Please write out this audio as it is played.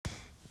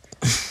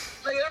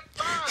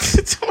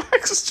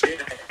I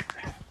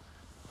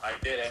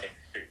did that.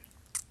 You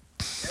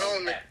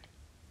know,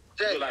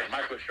 Jay, You like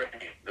Michael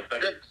Strahan, the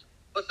 30s.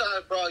 What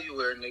size bra you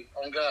wear, nigga?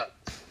 On God.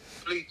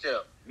 Please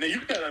tell. Now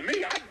you telling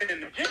me I've been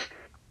in the gym.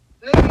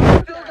 Nigga,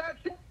 you still got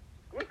you.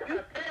 What size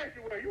pants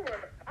you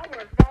wear? I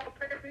wear small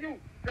pants than you.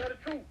 Tell the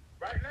truth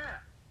right now.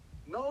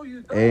 No,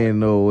 you don't. Ain't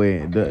no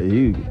way.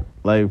 You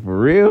like for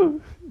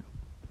real?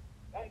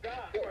 On God,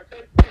 I wear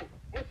 34.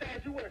 What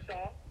size you wear,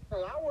 Sean?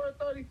 Oh, I wear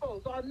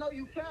 34, so I know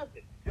you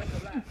capping. Just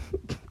a lie.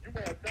 You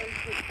wear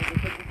 36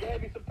 because you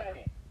gave me some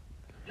pants.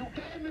 You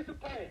gave me some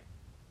pants.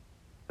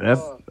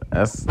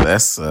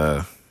 That's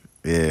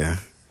yeah.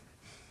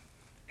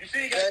 You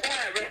see, you got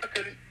time, right?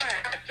 Because it's fine.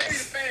 I show you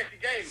the pants you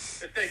gave me.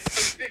 Let's take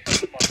 36 of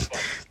them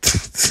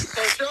motherfuckers.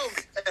 So show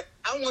me.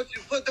 I want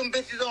you to put them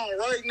bitches on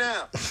right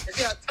now and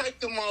see how tight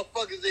them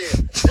motherfuckers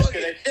is.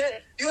 Okay,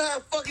 You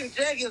have fucking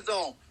jeggings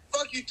on.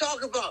 Fuck you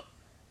talking about?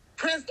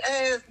 Prince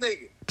ass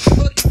nigga.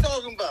 Fuck you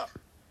talking about?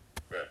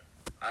 Bro,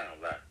 I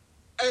don't lie.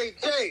 Hey,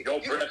 Jay, Your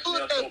you breath put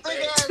smells so that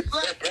big ass bad.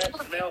 black. Your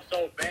breath smells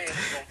so bad.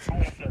 Your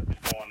phone service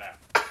going out.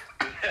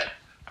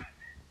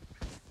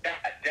 God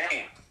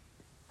damn.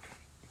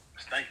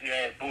 Stinky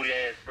ass, booty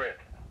ass breath.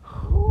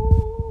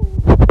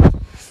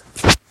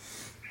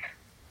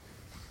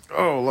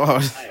 Oh Lord. I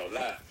ain't gonna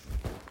lie.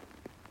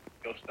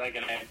 Your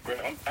stinking ass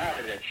breath. I'm tired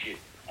of that shit.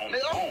 On the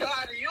Nigga, I'm phone.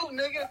 tired of you,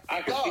 nigga.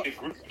 I can see the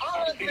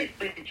Honestly,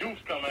 freaking juice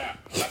coming out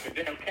like a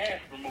damn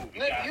Casper movie.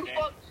 nigga,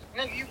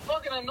 you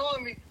fucking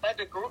annoying me like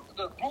the grooving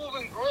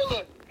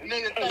gorilla,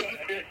 nigga.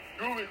 Get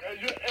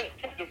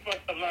the fuck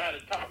up line to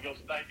talk your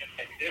stinking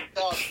ass.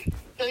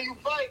 Can you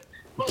fight?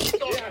 What you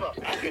talking about?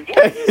 I can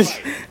definitely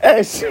fight.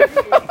 Hey, shit. You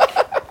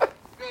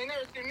ain't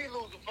never seen me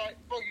lose a fight.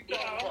 What you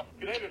talking about?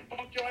 Cause they done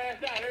punked your ass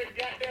out every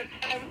goddamn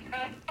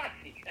time to fight.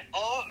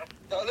 Oh,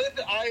 so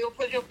listen, I ain't gonna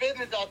put your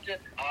business out there.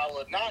 I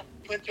will not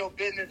put your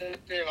business out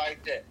there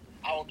like that.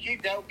 I will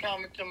keep that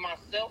comment to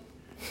myself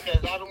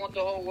because I don't want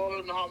the whole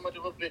world to know how much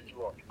of a bitch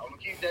you are. I'm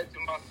gonna keep that to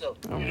myself.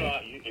 You know,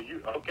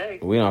 you okay?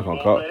 We not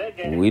gonna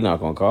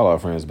call our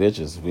friends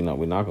bitches. We not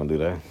gonna do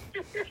that.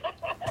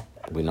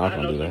 We not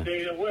gonna do that.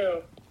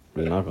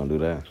 We not gonna do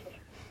that.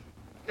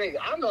 Nigga,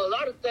 I know a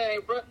lot of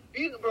things, bro.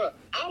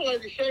 I was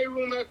like the shade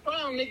room at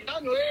Crown, nigga. I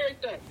know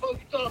everything. What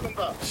you talking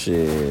about?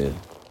 Shit.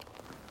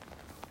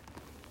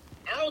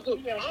 I was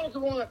the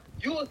one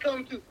you was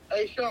coming to.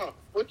 Hey, Sean,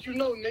 what you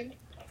know, nigga?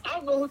 I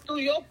was going through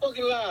your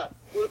fucking line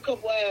with a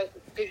couple asses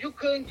because you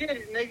couldn't get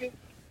it, nigga.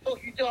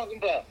 Fuck you talking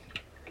about?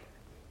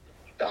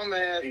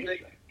 Dumbass,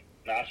 nigga.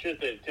 Now, I should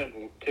say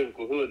the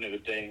typical hood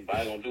nigga thing, but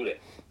I ain't gonna do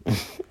that.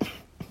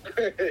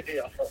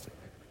 Yeah.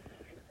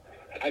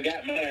 I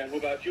got mine. What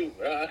about you?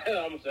 I'm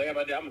gonna say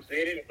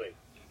it anyway.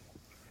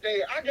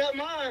 Hey, I got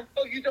mine.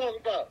 What you talking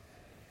about?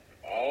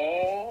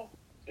 Oh,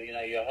 so you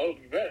know, you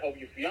better hope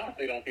your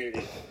fiance don't hear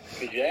this,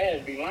 cause your ass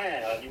be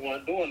lying. You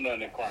wasn't doing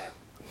nothing in crime.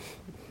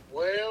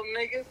 Well,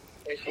 nigga,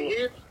 if she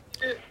hears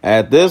shit.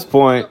 At this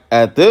point,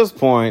 I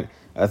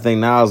think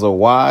now is a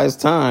wise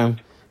time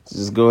to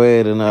just go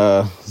ahead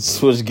and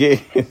switch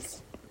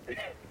gears.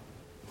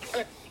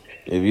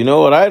 If you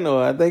know what I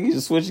know, I think you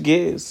should switch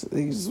gears. I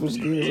think you should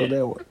switch gears on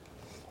that one.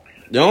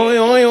 You only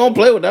want to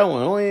play with that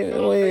one. Only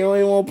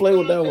want to play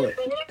with that one.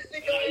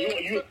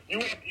 You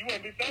want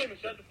to be famous?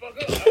 Shut the fuck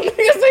up.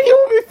 You say you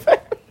want to be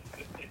famous.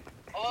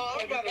 Oh,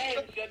 Shut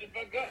the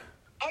fuck up.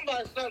 I'm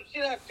about to slap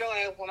shit out your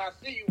ass when I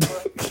see you, bro. You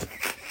ain't gonna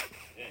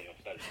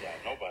slap the shit out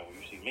of nobody when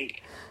you see me.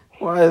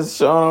 Why does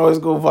Sean always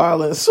go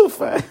violent so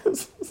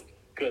fast?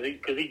 Cause he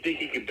think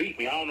he can beat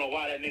me. I don't know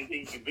why that nigga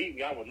think he can beat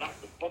me. I would knock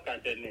the fuck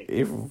out that nigga.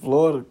 He from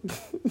Florida.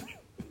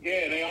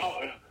 Yeah, they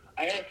all.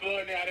 I had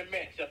Florida out of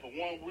match except for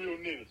one real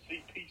nigga,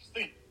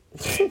 CPC,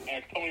 and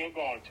Antonio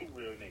Garden, two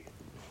real niggas.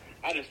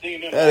 I just seen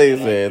them. That nigga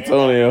said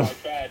Antonio. I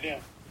tried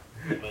them,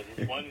 but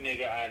this one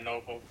nigga I know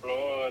from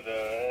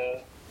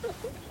Florida.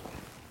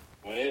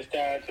 When it's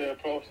time to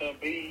approach some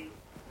bees,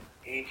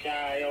 he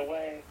shy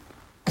away,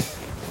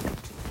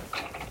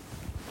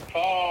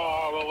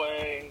 far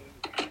away.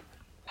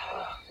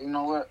 You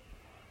know what?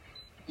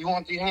 You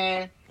want the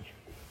hand?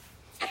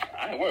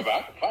 I ain't worried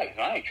about it. I can fight,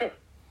 so I ain't tripping.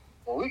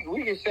 Well,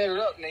 we can set it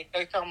up, Nate.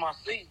 Next time I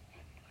see you.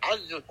 I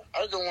just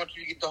don't want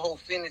you to get the whole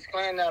Phoenix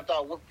clan out there,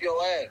 whoop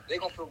your ass. They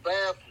gonna feel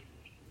bad for you.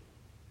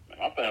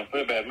 I'm finna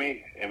feel bad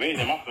me. If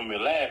anything, I'm finna be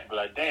laughing, but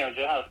like, damn,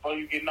 Joe, how the fuck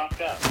you get knocked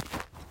out?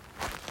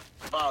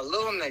 By a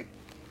little nigga.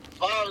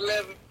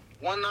 5'11",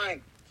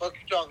 190. Fuck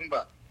you talking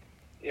about?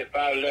 Yeah,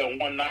 5'11",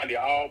 190,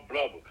 all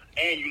blubber.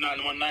 And you not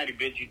 190,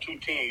 bitch. You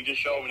 210. You just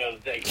showed me the other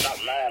day.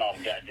 Stop lying on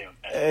the goddamn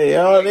thing. Hey,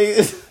 y'all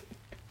niggas.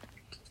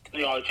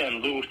 You always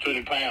trying to lose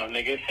 20 pounds,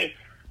 nigga.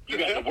 You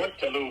got to work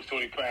to lose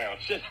 20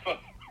 pounds. Shit.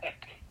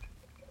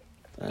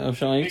 I'm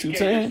showing you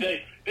 210.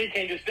 They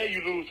can't just say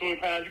you lose 20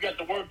 pounds. You got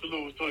to work to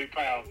lose 20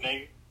 pounds,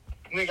 nigga.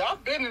 Nigga,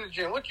 I've been in the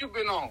gym. What you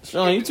been on?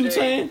 Sean, you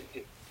 210?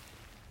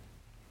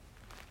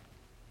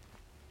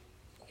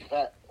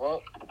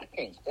 Well, I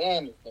can't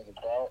stand this nigga,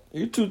 dog.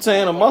 You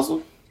 210 a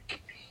muscle?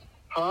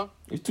 Huh?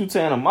 You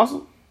 210 a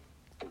muscle?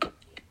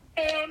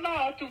 Hell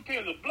no, 210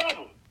 is a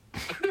blubber.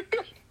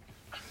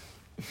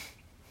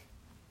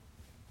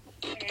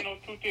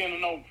 skin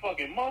and no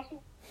fucking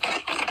muscle.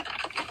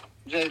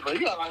 Jay, but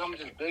you act like I'm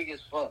just big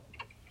as fuck.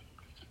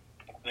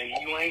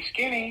 Nigga, you ain't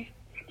skinny.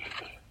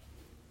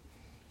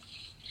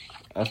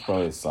 That's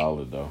probably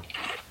solid, though.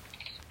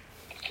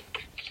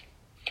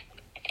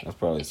 That's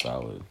probably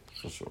solid,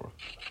 for sure.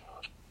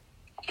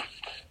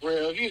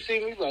 Well, if you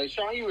see me, like,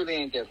 Sean, you really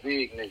ain't that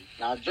big, nigga.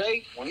 Now,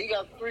 Jay, when he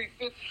got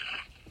 350,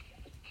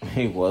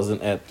 He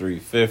wasn't at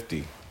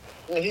 350.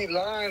 then he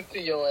lying to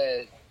your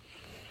ass.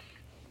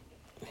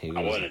 He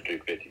I wasn't at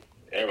 350.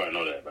 Everybody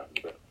know that about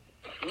me, bro.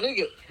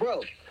 Nigga,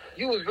 bro,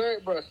 you was very,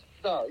 bro,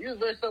 stop. You was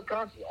very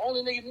subconscious.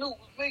 Only nigga knew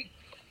was me.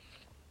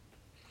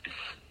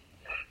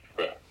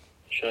 Bro,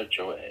 shut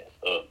your ass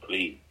up,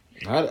 please.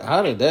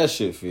 How did that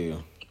shit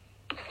feel?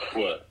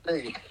 What?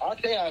 Nigga, I'll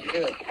tell you how I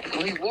felt.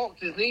 When he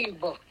walked, his knees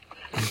buckled.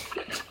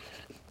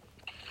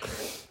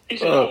 He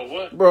said, oh,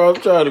 what? Bro,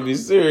 I'm trying to be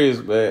serious,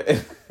 man.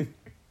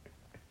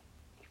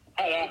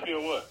 How did I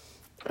feel what?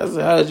 I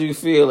said, how did you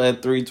feel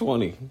at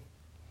 320?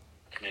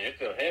 Man, it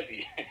felt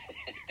heavy.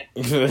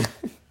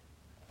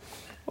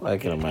 Well, I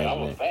can I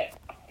imagine was that. fat.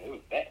 It was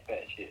fat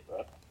shit,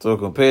 bro. So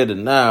compared to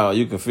now,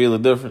 you can feel the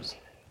difference?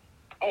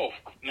 Oh,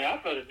 man, I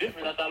felt the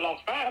difference after I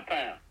lost 5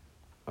 pounds.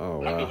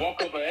 Oh, I could wow.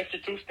 walk up an extra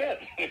 2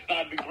 steps and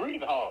not be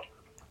breathing hard.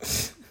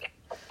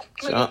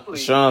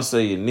 Sean said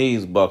your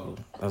knees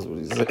buckled. That's what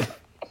he said.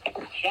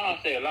 Sean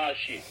said a lot of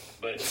shit,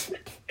 but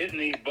his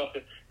knees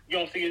buckled. You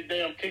don't see his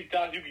damn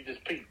TikTok, you can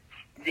just peek.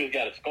 You just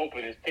got a scope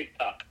in his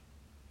TikTok.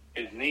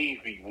 His knees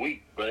be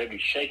weak, but they be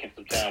shaking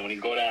sometimes when he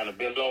go down the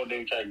below, then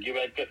he try to get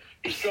back up.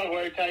 He struggle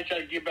every time he try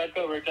to get back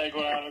up, every time he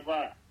go down the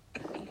ground.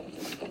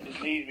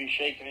 His knees be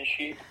shaking and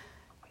shit.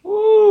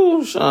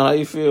 Woo, Sean, how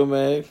you feel,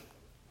 man?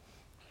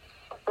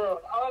 Bro,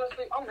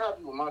 honestly, I'm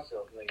happy with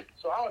myself, nigga.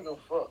 So I don't give a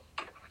fuck.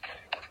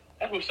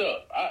 That's what's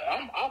up.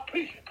 I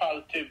preach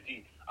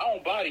positivity. I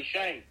don't body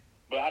shame,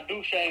 but I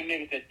do shame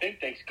niggas that think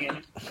they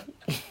skinny.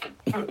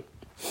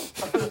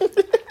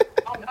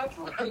 I'm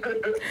happy with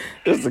it.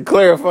 Just to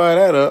clarify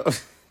that up.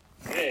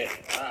 Yeah,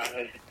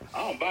 I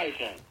don't body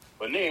shame.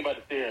 But niggas ain't about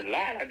to sit here and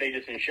lie like they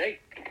just in shape.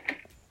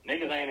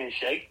 Niggas ain't in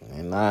shape.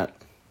 They're not.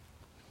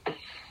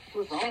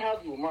 Listen, I'm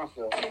happy with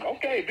myself.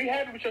 Okay, be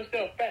happy with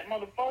yourself, fat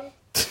motherfucker.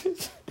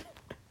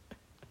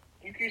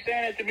 You keep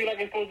saying that to me like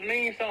it's supposed to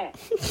mean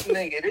something.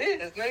 Nigga, it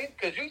is, nigga,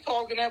 because you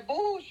talking that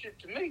bullshit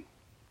to me.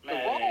 The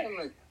Man. wrong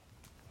nigga.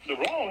 The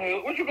wrong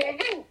nigga, what you gonna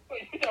do?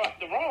 You talking about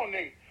the wrong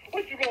nigga.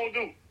 What you gonna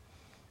do?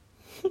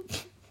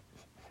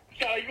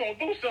 You gonna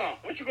do something.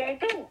 What you gonna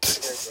do?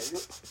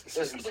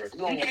 Listen,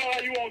 bro, You know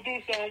how you gonna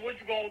do something. What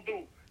you gonna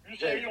do? You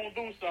say you gonna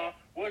do something.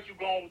 What you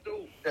gonna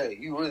do? hey,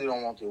 you really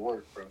don't want to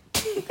work, bro.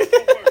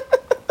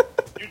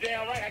 You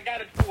damn right. I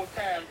got a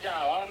full-time job.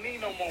 I don't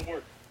need no more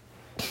work.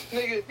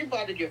 Nigga, you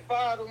about to get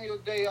fired on your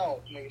day off,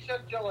 nigga.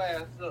 Shut your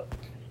ass up.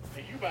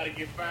 And you about to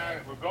get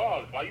fired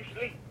regardless while you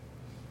sleep.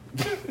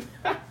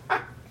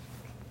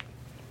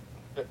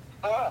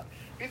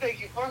 You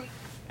think you funny?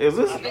 Is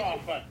this? I know I'm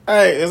funny.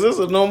 Hey, is this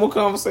a normal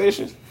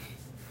conversation?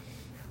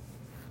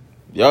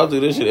 Y'all do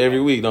this shit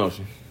every week, don't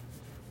you?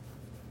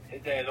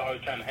 His dad's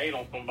always trying to hate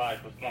on somebody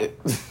for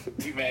something.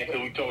 He mad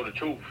because we told the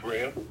truth, for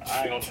real.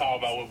 I ain't gonna talk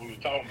about what we was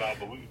talking about,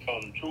 but we was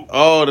telling the truth.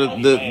 Oh,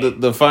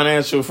 the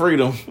financial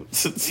freedom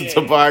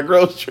to buy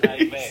groceries. Now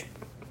he mad.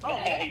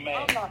 He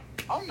mad.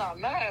 I'm not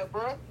mad,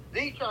 bro.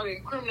 They try to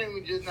incriminate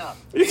me just now.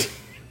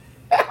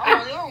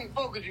 I don't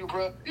fuck with you,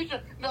 bro. You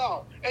just,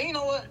 no. And you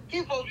know what?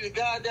 He supposed to be the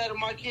goddad of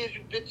my kids,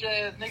 you bitch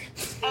ass nigga.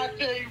 I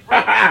tell you, bro.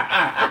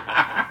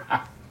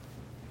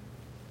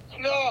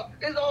 No,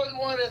 it's always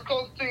one that's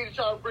close to you to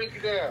try to break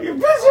you down. You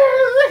bitch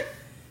ass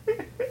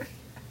nigga.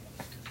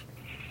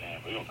 Damn,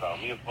 we gonna call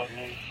me a fuck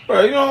nigga?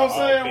 Bro, you know what I'm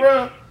saying,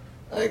 bro?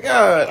 Hey,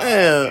 God,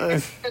 damn.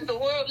 If the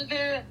world is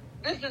here,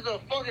 this is a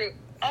fucking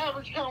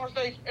average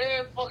conversation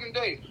every fucking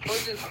day. But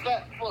it's just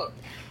fat fuck.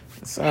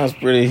 Sounds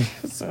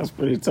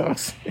pretty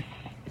toxic.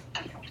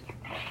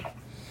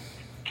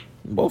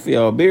 Both of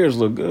y'all beers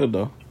look good,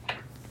 though.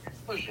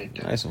 Appreciate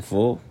that. Nice and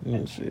full.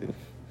 Yeah, shit.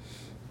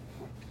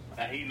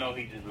 Now he know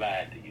he just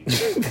lied to you.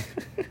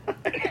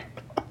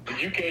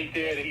 If you can't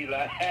tell that he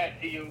lied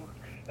to you,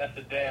 that's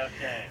a damn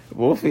shame.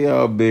 Both of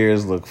y'all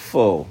beers look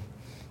full.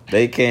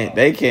 They can't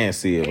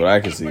see it, but I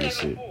can see the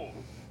shit.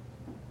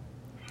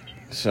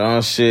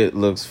 Sean's shit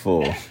looks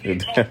full.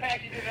 He's more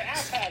packaged than I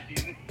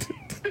packaged.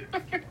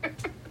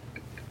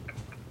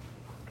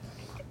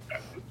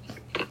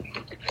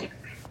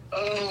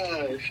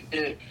 Oh,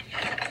 shit.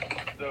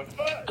 The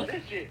fuck?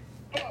 This shit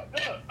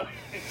fucked up.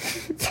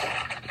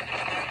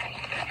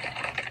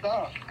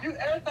 Dog, you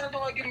every time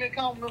somebody give me a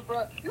compliment,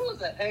 bro, you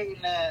was a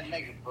hating ass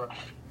nigga, bro.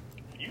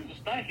 You a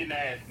stinking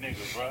ass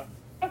nigga,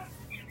 bro.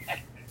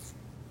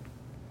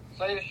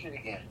 Say this shit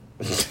again.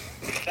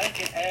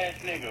 Stinking ass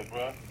nigga,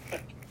 bro.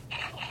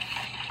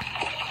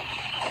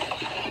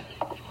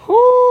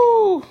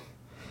 Whoo!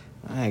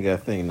 I ain't got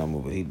to think no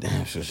more, but he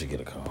damn sure should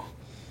get a call.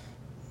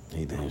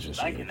 He damn sure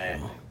should get a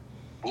call.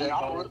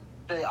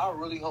 Jay, I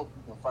really hope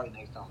you can fight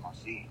next time I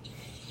see you.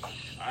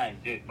 I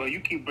ain't did, but you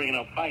keep bringing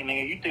up fighting,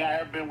 nigga. You think I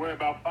ever been worried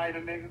about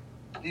fighting, nigga?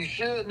 You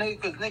should,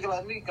 nigga, because nigga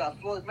like me got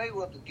Floyd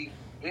Mayweather deep.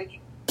 bitch.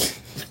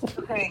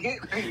 You can't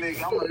hit me,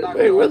 nigga. I'm gonna knock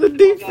Hey, you where out. the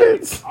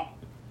defense?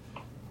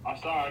 I'm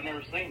sorry, I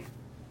never seen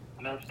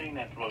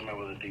that Floyd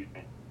Mayweather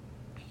defense.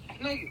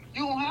 Nigga,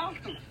 you don't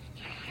have to.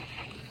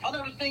 I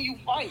never seen you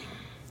fight.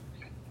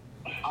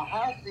 I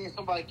have seen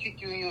somebody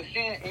kick you in your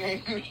shin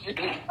and you shit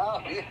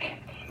out here.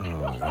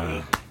 Oh,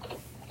 God.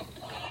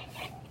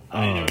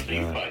 I ain't never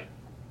seen you fight.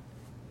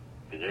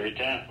 Because every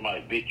time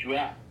somebody beat you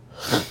out.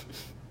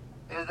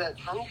 Is that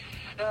true?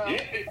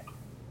 Yeah.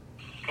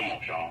 Come on,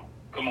 Sean.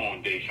 Come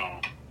on,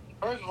 Deshaun.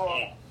 First of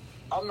all,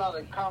 I'm not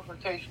a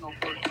confrontational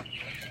person.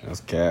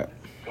 That's cap.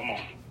 Come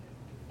on.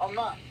 I'm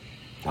not.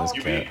 That's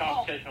You be in cap.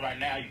 conversation right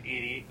now, you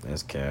idiot.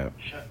 That's cap.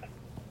 Shut up.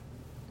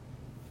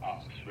 Oh,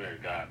 I swear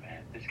to God,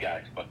 man. This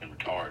guy's fucking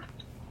retarded.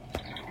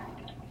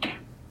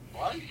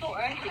 Why are you so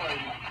angry right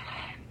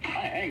now?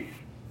 I ain't angry.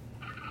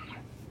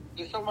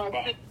 Did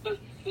somebody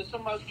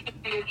pick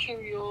your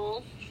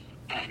Cheerios?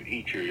 I can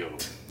eat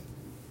Cheerios.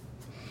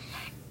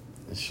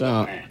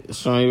 Sean,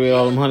 you ate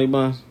all them honey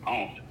buns?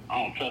 I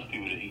don't trust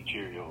people that eat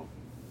Cheerios.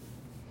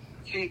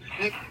 See,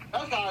 Nick,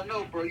 that's how I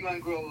know, bro. You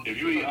ain't grown. If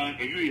you eat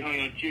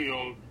honey on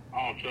Cheerios,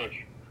 I don't trust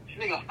you.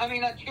 Nigga, honey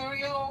nut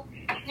Cheerio?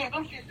 Yeah,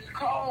 them shits is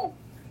cold.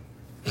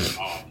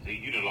 Oh, see,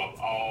 you done lost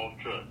all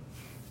trust.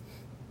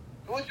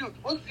 What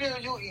cereal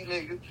you eat,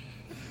 nigga?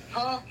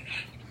 Huh?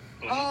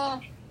 Huh?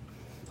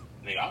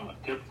 Nigga, I'm a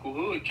typical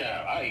hood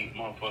child. I eat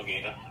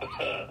motherfucking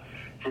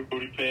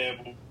Fruity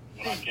Pebbles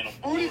when I can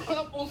afford Fruity it.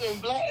 Pebbles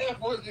and Black Air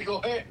Force to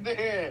go hand in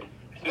hand.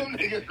 Them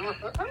niggas.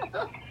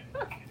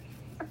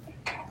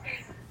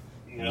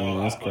 You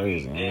know, That's I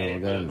crazy. I fucking never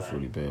got into dead,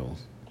 Fruity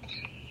Pebbles.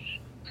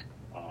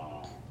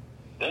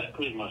 That's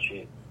pretty much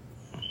it.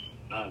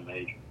 Nothing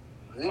major.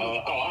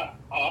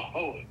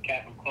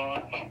 Captain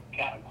Crunch.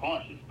 Captain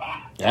Crunch is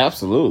fine.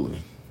 Absolutely.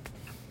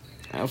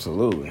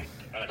 Absolutely.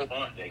 Captain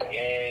Crunch, they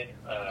gas.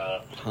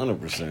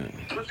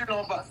 100%. What you know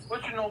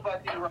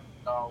about these right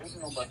now? What you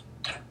know about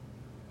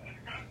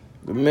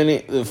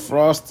The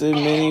frosted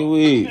mini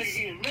wheats.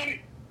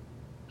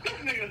 This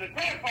nigga's a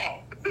grandpa.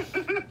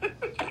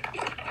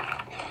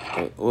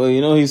 Well, you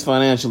know he's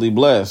financially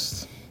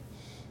blessed.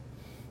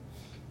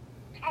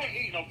 I ain't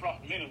eating no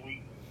frosted mini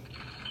wheat.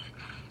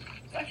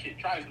 That shit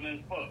trifling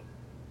as fuck.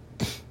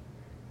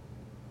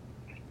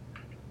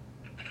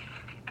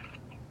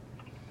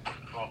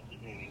 Frosted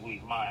mini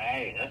wheat, my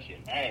ass. That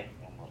shit nasty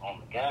on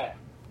the guy.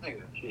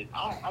 nigga? Shit,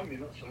 I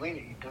mean, Selena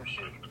eat them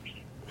shit.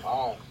 I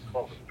don't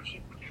fuck with them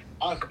shit.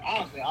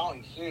 Honestly, I don't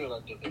eat cereal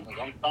like that.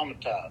 Nigga. I'm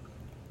traumatized.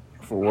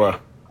 For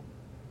what?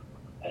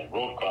 Hey,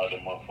 roll call that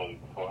motherfucker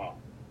before, huh?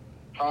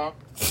 Huh?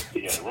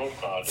 Yeah, roll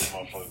call that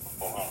motherfucker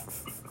before, huh?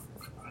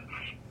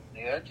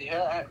 Yeah,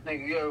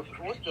 nigga, yeah,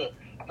 what's the,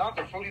 not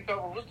the Fruity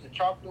Pebble, what's the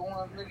chocolate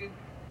one, nigga?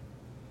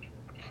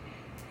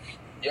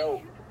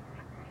 Yo.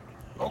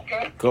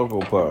 Okay.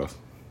 Cocoa Puffs.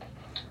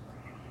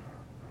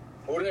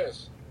 Who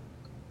this?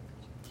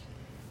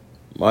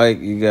 Mike,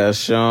 you got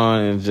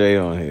Sean and Jay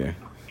on here.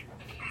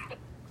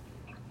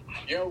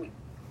 Yo.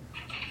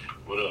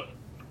 What up?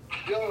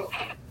 Yo.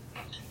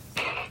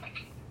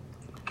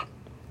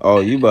 Oh,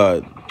 you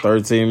about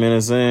 13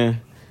 minutes in?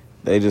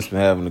 They just been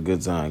having a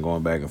good time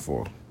going back and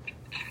forth.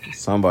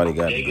 Somebody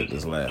got to get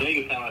this laugh.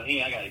 Jay sound like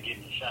I gotta get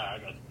in the shower.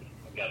 I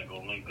gotta go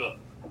link up.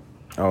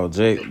 Oh,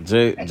 Jay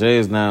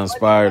is now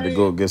inspired to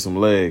go get some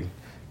leg.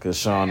 Because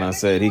Sean done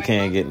said he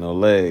can't get no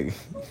leg.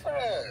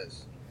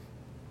 Fast.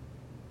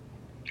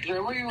 Jay,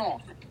 where you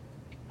on?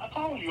 I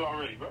told you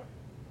already, bro.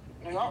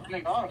 I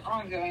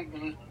ain't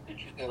been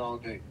interested all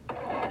day.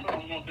 I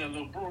don't want that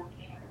little brewer.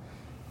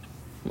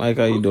 Mike,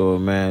 how you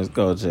doing, man? Let's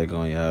go check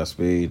on your high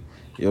speed.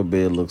 Your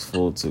bed looks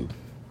full, too.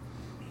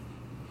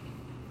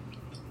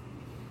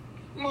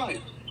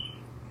 Mike.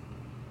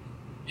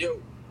 Yo.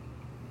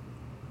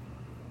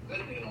 That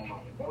nigga on my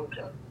phone.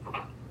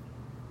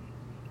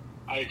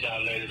 I'll hit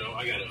y'all later, though.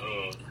 I gotta,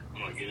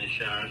 I'm gonna get in the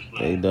shower.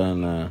 They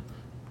done now.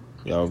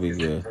 Y'all be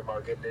good. I'm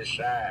gonna get this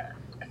shot.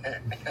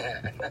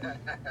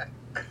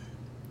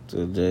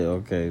 So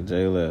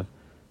Jay left.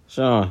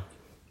 Sean,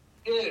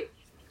 Yeah.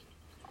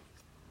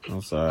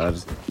 I'm sorry.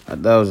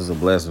 That was just a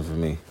blessing for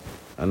me.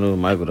 I knew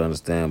Mike would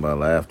understand by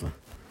laughter.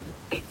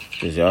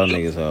 Because y'all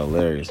niggas are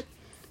hilarious.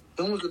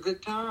 That was a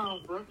good time,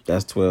 bro.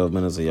 That's 12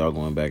 minutes of y'all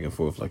going back and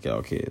forth like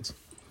y'all kids.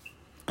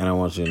 And I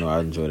want you to know I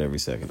enjoyed every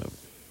second of it.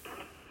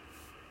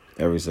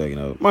 Every second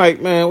of it.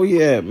 Mike, man, where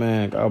you at,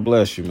 man? God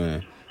bless you,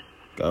 man.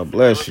 God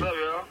bless you. What's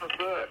up, y'all? What's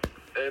good?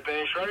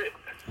 Everything straight?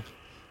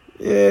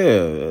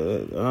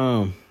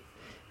 Yeah.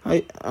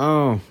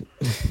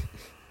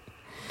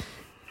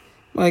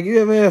 Mike, you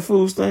ever had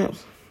food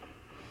stamps?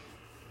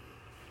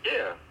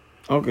 Yeah.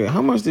 Okay,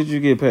 how much did you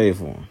get paid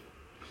for them?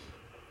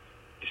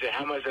 You said,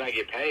 how much did I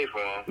get paid for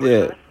them?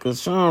 Yeah,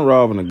 because Sean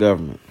robbing the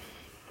government.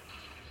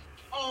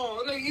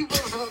 Oh, nigga, you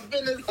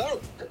been in his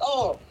house.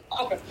 Oh.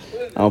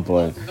 I'm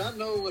playing. I not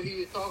know what he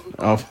was talking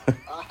about.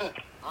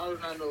 I do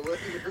not know what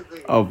he was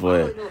saying. I'm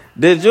playing.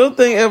 Did your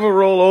thing ever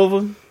roll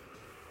over?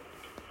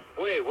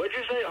 Wait, what'd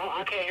you say? Oh,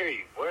 I can't hear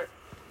you. What?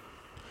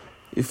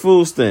 Your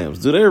food stamps,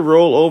 do they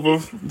roll over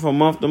from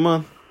month to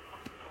month?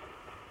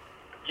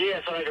 Yeah,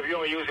 so like if you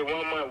don't use it 1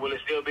 month, will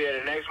it still be at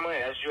the next month?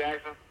 That's what you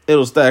asking?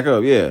 It'll stack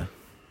up, yeah.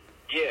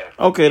 Yeah.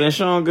 Okay, then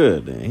Sean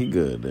good. Then he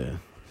good. Then.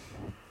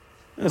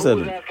 That's Who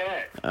was asking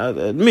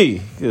that?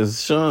 Me,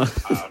 because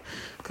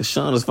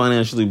Sean is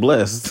financially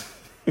blessed.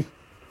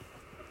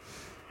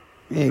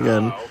 he ain't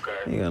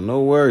got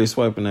no worries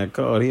swiping that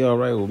card. He all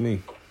right with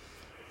me.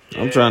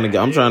 Yeah, I'm trying to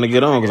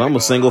get on because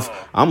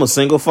I'm a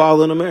single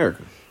father in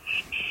America.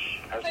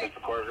 That's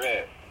Mr.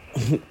 Corvette.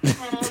 Man,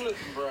 listen,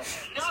 bro.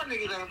 Y'all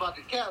niggas ain't about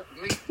to cap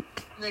for me.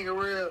 Nigga,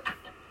 real.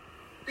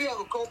 We have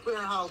a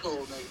co-parent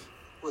household, nigga.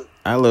 What?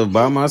 I live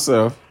by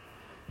myself,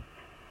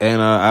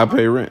 and I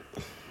pay rent.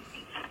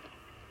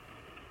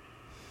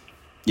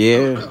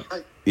 Yeah,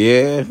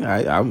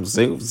 I'm a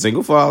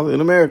single father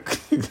in America.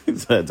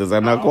 Does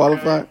that not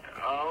qualify?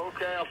 Oh,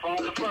 okay. A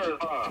father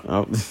first,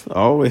 huh?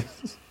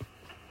 Always.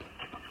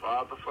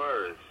 Father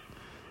first.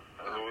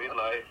 That's what we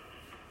like.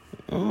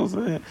 You know what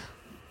I'm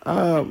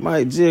saying?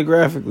 Mike,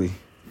 geographically,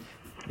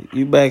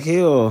 you back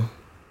here or?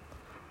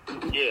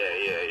 Yeah.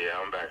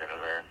 I'm back in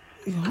America.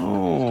 You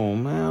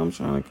home, man. I'm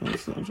trying to come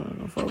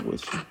fuck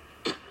with you.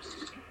 Yeah,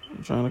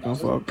 man.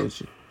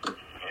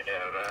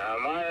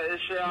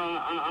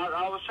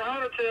 I was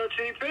trying to tell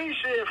TP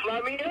shit, fly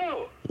me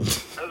out. That's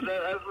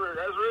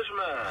rich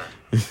man.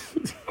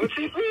 Where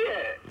TP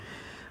at?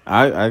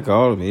 I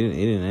called him. He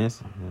didn't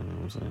answer. You know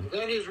what I'm saying? Is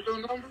that his real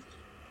number?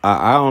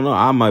 I don't know.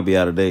 I might be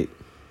out of date.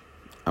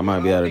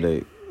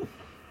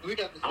 We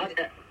got the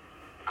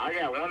I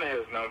got one of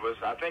his numbers.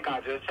 I think I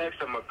just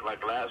texted him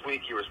like last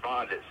week. He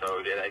responded. So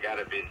yeah, that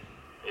gotta be.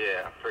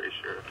 Yeah, I'm pretty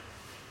sure.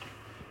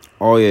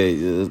 Oh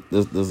yeah,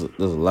 there's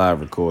a live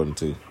recording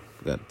too.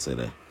 Got to say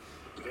that.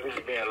 This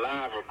is being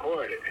live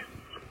recorded.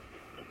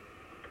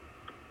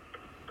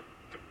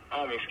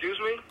 Excuse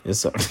me?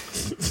 It's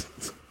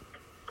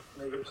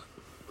nigga.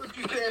 What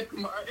you said,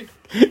 Mike?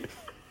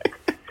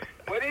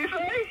 What did he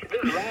say?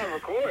 This is live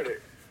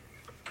recorded.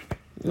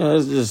 No,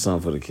 it's just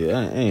something for the kid.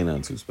 Ain't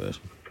nothing too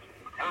special.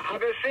 I've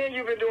been seeing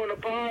you've been doing a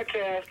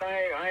podcast.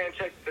 I ain't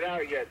checked it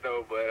out yet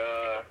though, but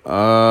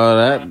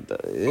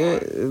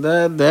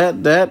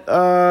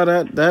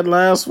that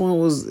last one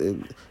was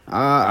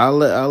I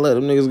let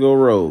them niggas go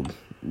rogue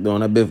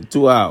doing that bit for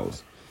 2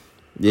 hours.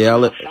 Yeah, I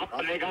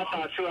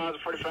thought 2 hours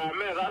and 45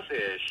 minutes. I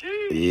said,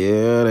 shit.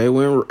 Yeah, they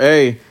went.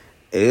 Hey,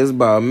 it's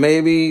about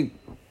maybe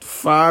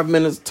 5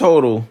 minutes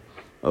total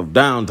of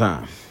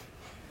downtime.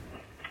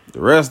 The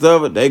rest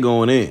of it, they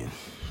going in.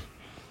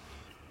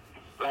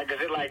 Like,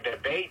 is it like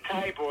debate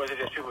type, or is it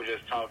just people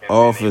just talking?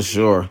 Oh, for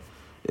sure.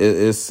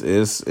 It's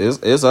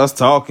us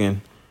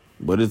talking,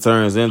 but it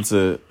turns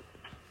into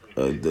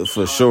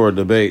for sure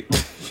debate.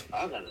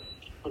 I gotta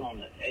put on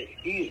the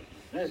heat.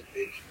 That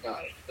bitch,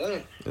 God.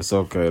 It's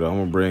okay though. I'm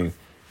gonna bring,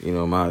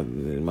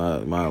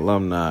 my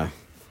alumni,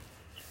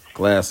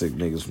 classic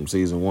niggas from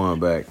season 1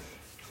 back.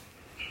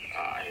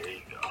 Here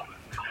you go.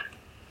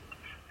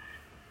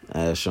 I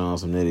asked Sean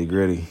some nitty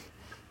gritty,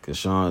 cause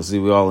Sean, see,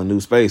 we all in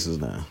new spaces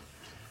now.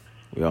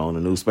 We all in a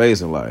new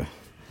space in life.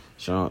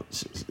 Sean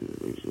said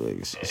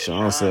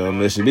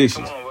Mitsubishi.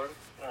 Come on,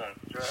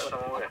 drive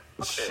somewhere.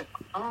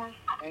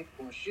 Ain't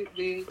gonna shit,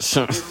 big.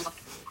 Sean.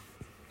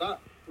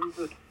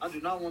 I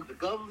do not want the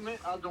government.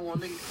 I don't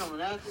want niggas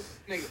coming after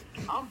me. Nigga,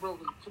 I'm broke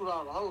with a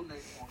 $2 hole,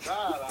 nigga. On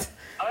God,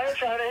 I ain't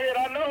trying to hit.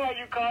 I know how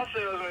you car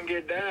salesmen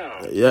get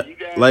down. Yeah, you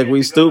guys like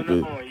we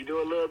stupid. You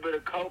do a little bit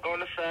of coke on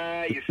the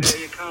side. You sell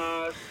your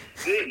cars.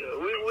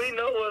 We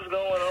know what's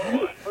going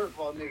on. First of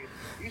all, nigga,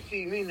 you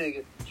see me,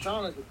 nigga.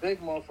 Sean is a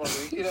big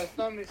motherfucker. You see that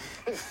stomach?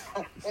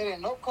 Ain't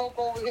no coke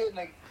over here,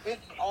 nigga.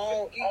 It's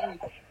all eating.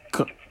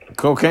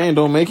 Cocaine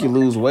don't make you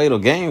lose weight or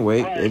gain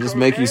weight. Right, it just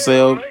make you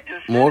sell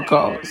more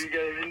cars. You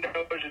know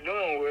what you're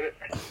doing with it.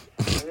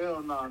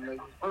 Hell no,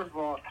 nigga. First of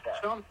all,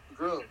 Sean do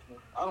drugs, nigga.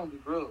 I don't do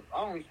drugs. I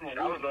don't even smoke I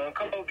was doing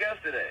coke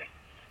yesterday.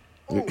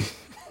 Ooh.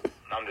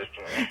 I'm just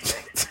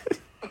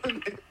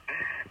playing.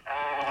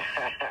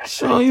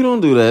 Sean, you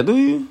don't do that, do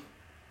you?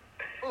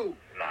 Ooh.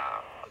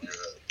 Nah.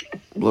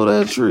 Blow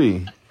that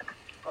tree.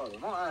 Oh,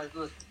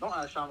 don't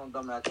ask Sean no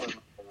dumb ass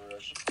questions.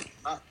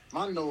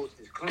 My nose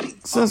is clean.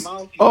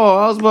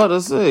 I was about to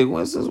say,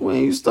 since when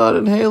you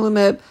started inhaling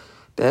that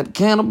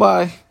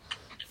cannabis?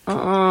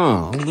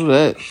 Don't do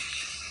that.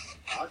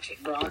 I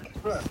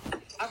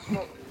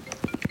smoke.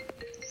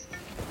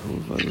 What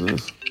the fuck is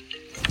this?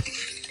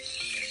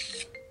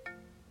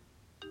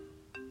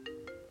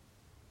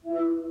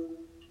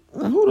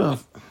 Now, who the?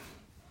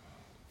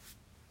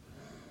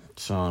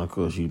 Sean, of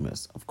course you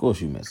messed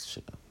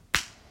shit up.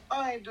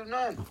 I ain't do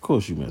nothing. Of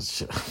course you messed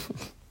shit up.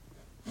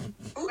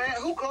 Man,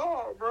 who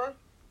called, bro?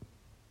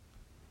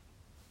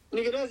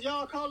 Nigga, that's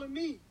y'all calling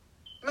me.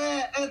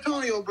 Man,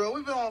 Antonio, bro,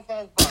 we been on the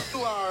phone for about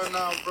 2 hours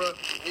now, bro.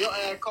 And your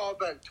ass called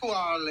back 2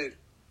 hours later.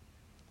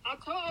 I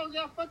told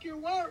y'all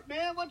fucking work,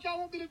 man. What y'all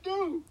want me to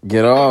do?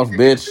 Get off,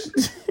 bitch.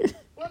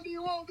 What do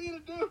you want me to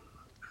do?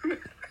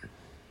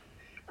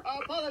 I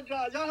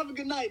apologize. Y'all have a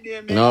good night,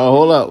 then, man. No,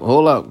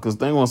 hold up, because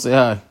they want to say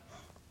hi.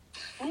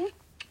 Who?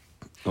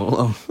 Hold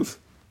up.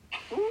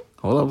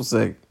 Hold up a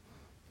sec.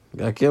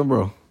 Got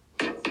Kimbro.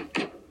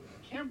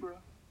 Kimbra?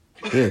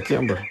 Yeah,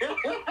 Kimbro.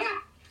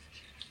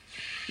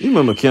 You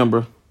remember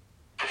Kimbra?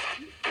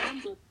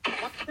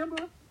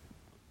 Kimbra?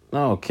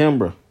 No,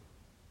 Kimbra.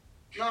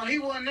 No, he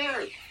wasn't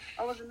there.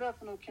 I wasn't there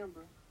for no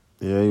Kimbra.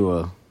 Yeah, he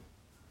was.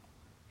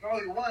 No,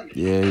 he wasn't.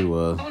 Yeah, he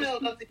was. Tony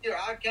was up here.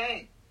 I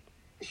came.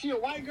 Is she a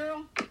white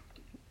girl?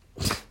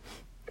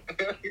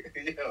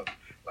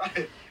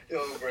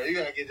 Yo, bro, you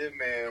gotta get this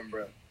man,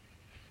 bro.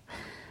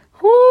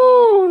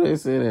 Whoo! They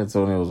said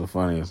Antonio was the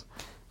funniest.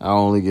 I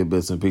only get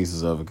bits and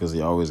pieces of it because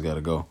he always got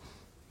to go.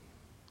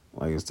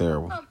 Like, it's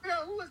terrible. Oh,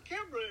 girl, who is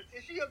Kimbra?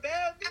 Is she a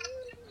bad bitch?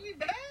 Is she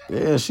bad?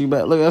 Yeah, she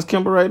back. Look, that's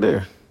Kimber right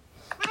there.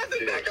 How's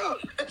it back up?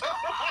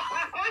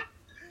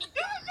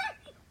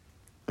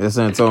 It's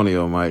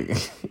Antonio,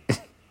 Mike.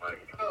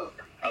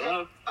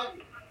 Hello?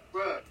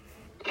 Bruh.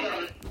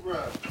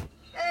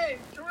 Hey,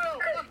 Terrell,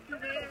 fuck you,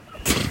 man.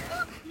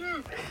 Fuck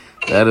you.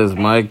 That is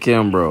Mike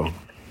Kimbrough.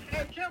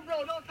 Hey,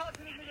 Kimbro, don't talk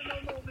to this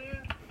nigga no more,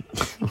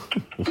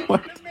 man.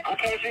 What? I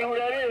can't see who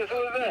that is. Who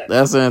is that?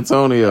 That's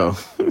Antonio.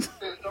 Antonio.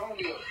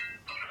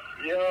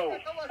 Yo. You're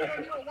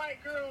a white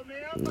girl,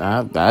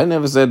 man. I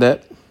never said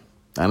that.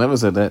 I never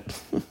said that.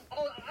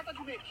 Oh, I thought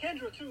you meant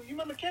Kendra, too. You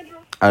remember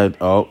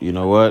Kendra? You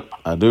know what?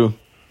 I do.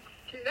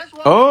 That's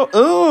what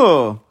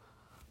Oh.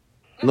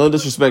 No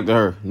disrespect to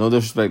her. No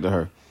disrespect to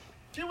her.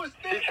 she was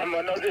He's thick. talking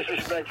about no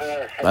disrespect to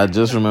her. I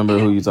just remember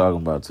who you talking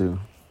about too.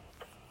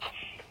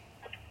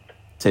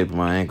 Taping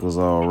my ankles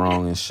all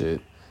wrong and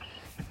shit.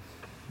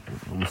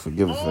 I'm gonna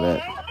forgive her for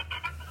that.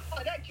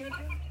 Oh, that Kendra.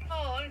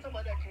 Oh, I ain't talking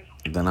about that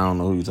Kendra. Then I don't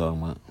know who you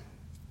talking about.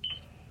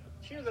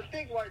 She was a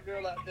thick white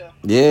girl out there.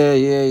 Yeah.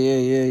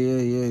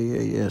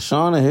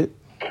 Shauna hit.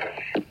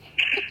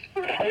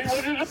 Hey,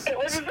 what is that?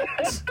 What is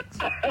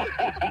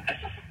that?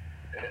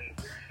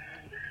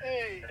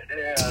 Hey,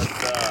 Yeah,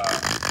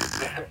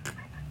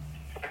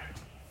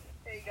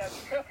 hey, you gotta be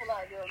careful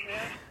out there,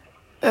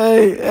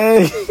 man.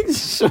 Hey,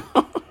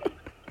 Shauna.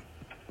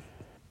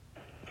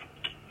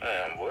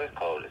 man, boy, it's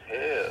cold as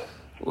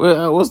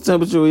hell. What's the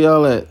temperature where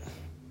y'all at?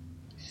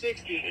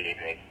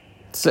 60.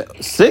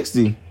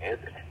 60?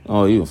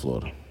 Oh, you in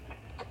Florida.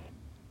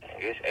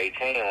 It's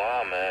 18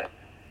 where I'm at.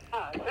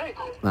 Ah, thank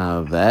you.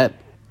 Now that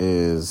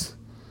is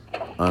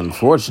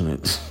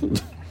unfortunate.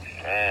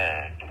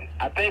 Man,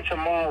 I think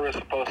tomorrow we're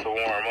supposed to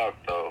warm up,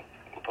 though.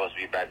 We're supposed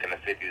to be back in the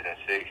 50s and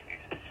 60s.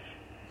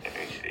 Let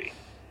me see.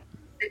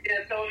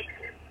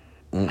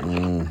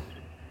 Mm-mm.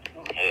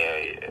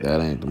 Yeah.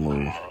 That ain't the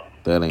move.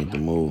 That ain't the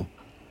move.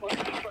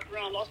 Fuck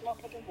around, lost my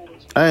fucking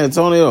voice. Hey,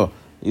 Antonio,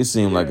 you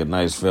seem like a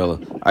nice fella.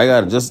 I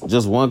got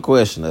just one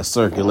question that's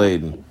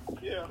circulating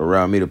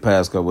around me the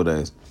past couple of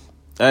days.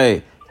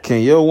 Hey,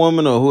 can your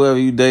woman or whoever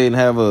you dating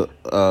have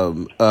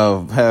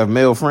have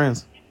male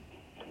friends?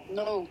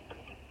 No.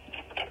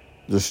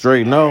 Just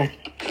straight no?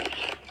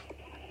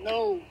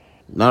 No.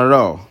 Not at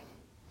all.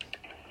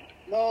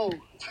 No.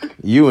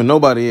 You and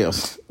nobody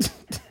else.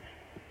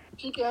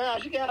 She can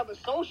have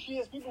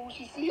associates, people who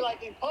she see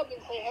like in public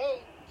say,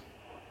 hey.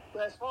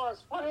 But as far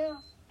as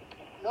friends,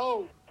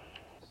 no.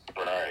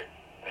 Right.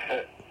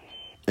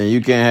 And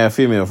you can't have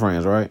female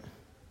friends, right?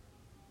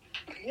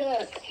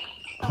 Yes.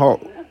 Oh,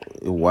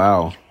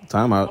 wow.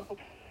 Time out.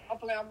 I'm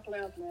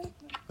playing.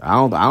 I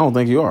don't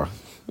think you are.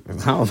 I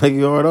don't think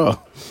you are at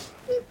all.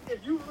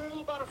 If you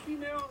real about a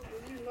female,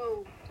 then you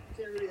know you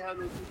can't really have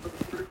no people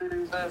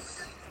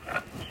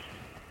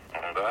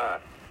Oh,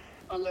 God.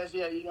 unless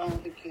you don't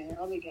think you can. I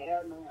don't think you can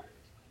have no.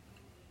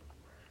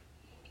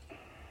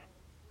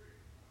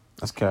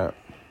 That's cap.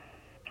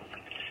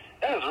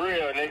 That's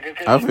real,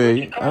 nigga. I feel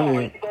you. Come on,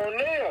 you gonna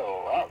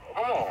nail.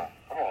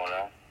 Come on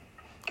now.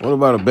 What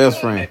about a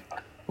best friend?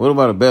 What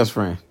about a best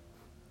friend?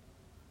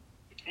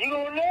 You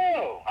gonna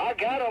nail. I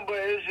got him, but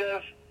it's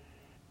just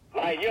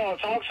like you don't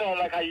talk to him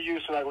like how you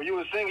used to. Like when you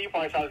was single, you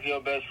probably talk to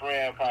your best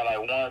friend probably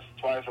like once,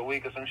 twice a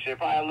week or some shit,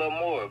 probably a little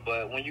more.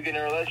 But when you get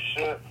in a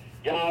relationship,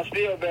 y'all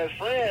still best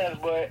friends,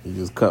 but You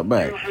just cut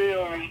back. you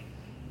feel me?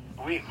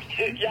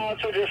 Y'all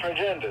two different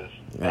genders.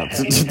 Yeah,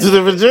 two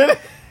different gender?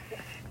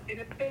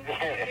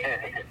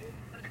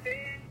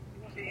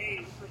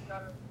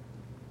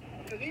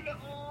 Because even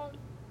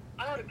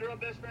I had a girl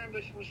best friend,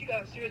 but when she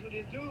got serious with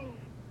this dude,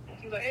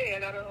 she was like, "Hey, I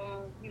gotta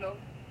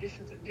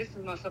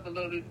distance myself a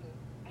little bit,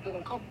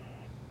 uncomfortable."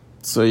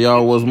 So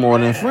y'all was more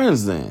than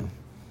friends then.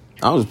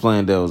 I was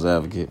playing devil's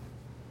advocate.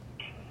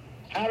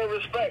 Out of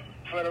respect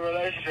for the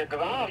relationship,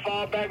 because I'll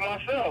fall back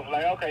myself.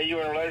 Like, okay, you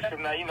in a relationship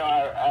now, you know,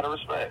 out of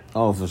respect.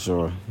 Oh, for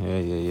sure.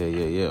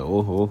 Yeah.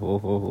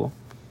 Oh.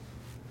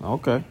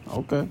 Okay.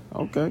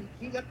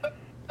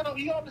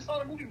 You ever saw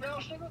the movie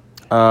Brown Sugar?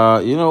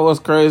 You know what's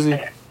crazy?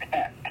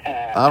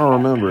 I don't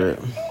remember it.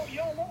 You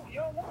don't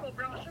want no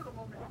Brown Sugar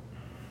movie.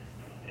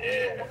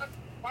 Yeah.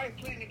 Wife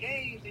playing the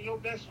games and your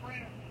best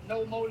friend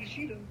know more than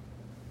she do.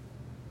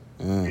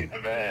 Man.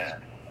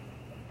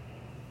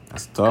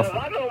 That's tough. Cause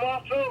I know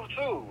myself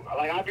too.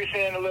 Like I be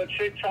seeing the little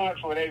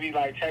TikToks where they be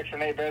like texting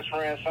their best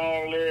friend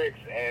song lyrics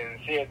and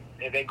see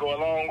if they go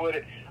along with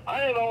it.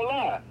 I ain't gonna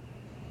lie,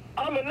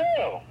 I'm a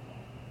nail.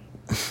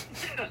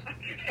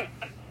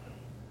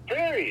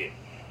 Period.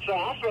 So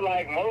I feel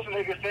like most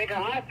niggas think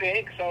how I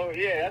think. So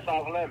yeah, that's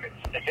off limits.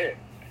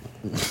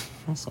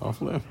 That's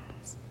off limits.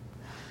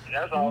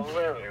 That's all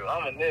limits.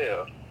 I'm a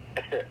nail.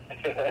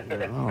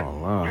 Oh,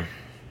 wow.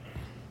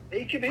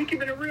 He keeping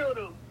it real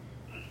though.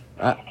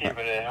 I'm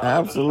keeping it 100%.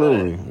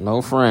 Absolutely.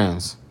 No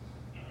friends.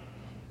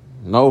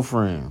 No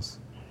friends.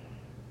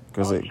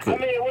 Because it I could.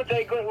 mean, what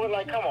they good with?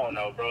 Like, come on,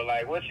 though, bro.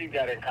 Like, what you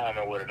got in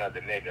common with another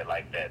nigga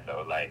like that,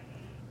 though? Like,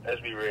 let's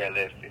be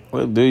realistic.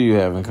 What do you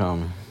have in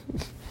common?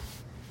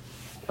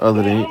 Other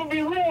Like, than I'm gonna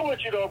be real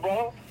with you, though,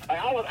 bro. Like,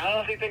 I was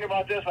honestly thinking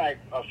about this like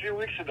a few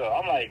weeks ago.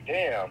 I'm like,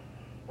 damn,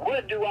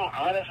 what do I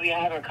honestly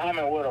have in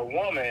common with a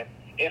woman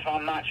if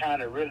I'm not trying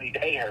to really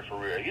date her for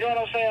real? You know what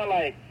I'm saying?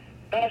 Like,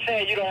 not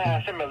saying you don't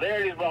have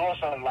similarities, but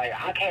also, like,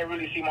 I can't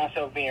really see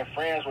myself being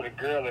friends with a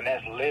girl, and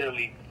that's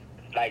literally,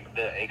 like,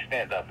 the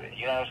extent of it.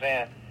 You know what I'm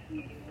saying?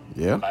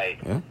 yeah, Like,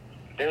 yeah.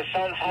 there's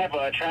some type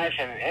of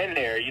attraction in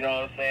there, you know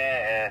what I'm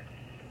saying?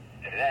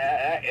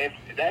 And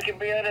that can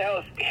be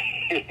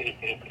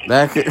unhealthy.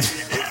 That could.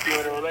 If you're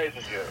in a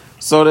relationship.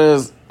 So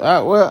there's.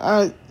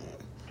 I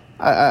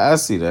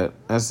see that.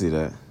 I see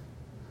that.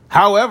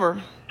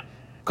 However,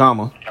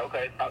 comma.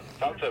 Okay,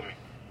 talk to me.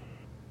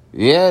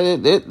 Yeah,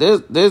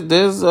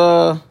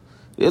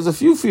 there's a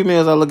few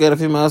females I look at a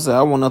female. I say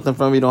I want nothing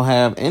from you. Don't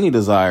have any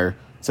desire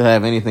to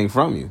have anything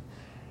from you,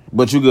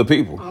 but you good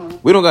people.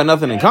 We don't got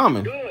nothing in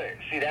common. Good.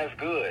 See, that's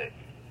good.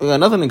 We got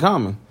nothing in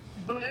common.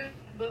 But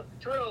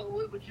Terrell,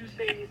 what would you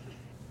say is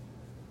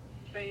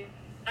the same?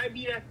 I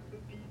be that.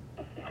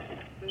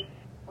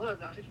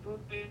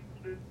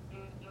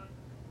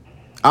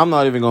 I'm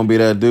not even gonna be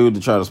that dude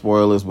to try to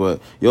spoil this,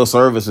 but your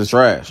service is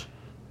trash.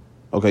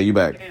 Okay, you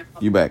back.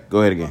 You back. Go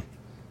ahead again.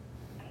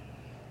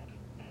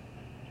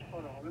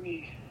 Hold on, let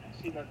me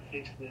see if I can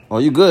fix this. Oh,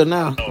 you good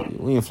now?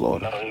 We in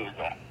Florida. No,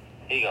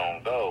 he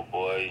gonna go,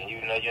 boy.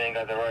 You know you ain't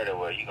got the right of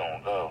way. You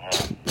gonna go,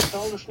 huh? I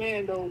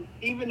understand though,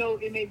 even though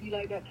it may be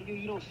like that for you,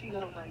 you don't see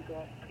nothing like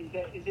that.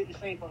 Is it the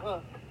same for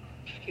her?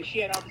 Because she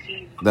had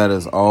opportunities. That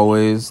is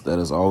always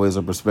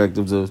a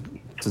perspective to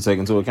take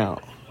into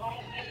account.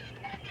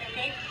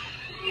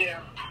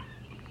 Yeah.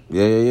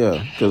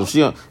 Yeah. Because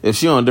if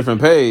she on a different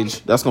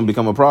page, that's gonna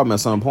become a problem at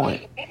some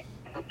point.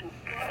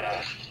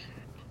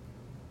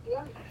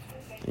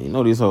 You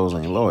know these hoes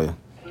ain't loyal.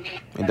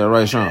 Ain't that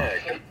right, Sean?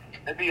 Yeah,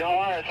 it be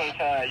hard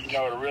sometimes, you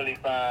know, to really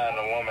find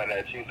a woman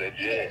that you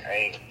legit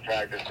ain't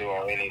attracted to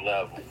on any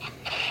level.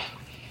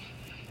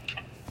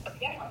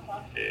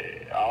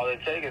 Yeah, all it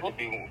takes is to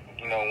be,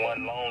 you know,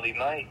 one lonely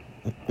night.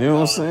 You know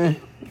what I'm saying?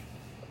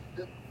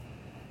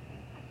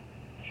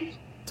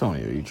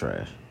 Tony, you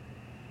trash.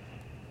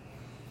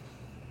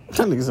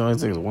 That nigga only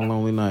takes one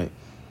lonely night.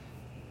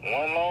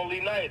 One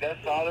lonely night,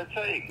 that's all it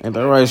takes. Ain't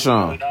that right,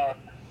 Sean?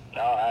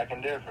 Y'all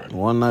acting different.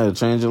 One night to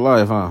change your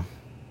life, huh?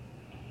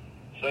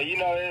 So, you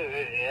know,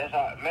 it's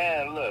hard.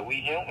 Man, look, we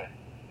human.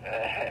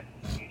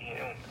 We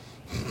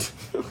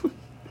human.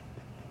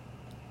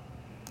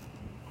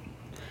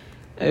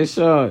 Hey,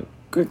 Sean,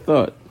 quick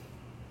thought.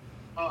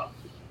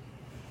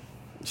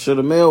 Should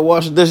a male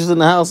wash the dishes in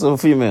the house or a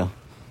female?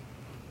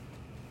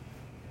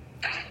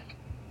 I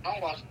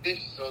don't wash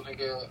dishes, so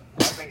nigga,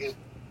 I think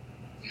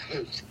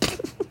it's.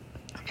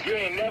 You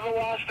ain't never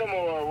washed them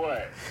or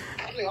what?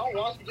 I mean, I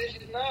wash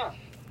dishes now.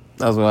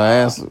 That's what I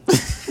asked.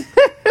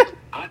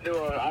 I do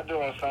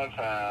them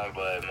sometimes,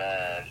 but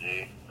man,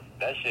 gee,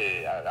 that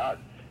shit,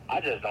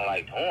 I just don't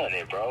like doing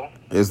it, bro.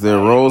 Is there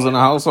roles in the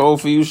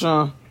household for you,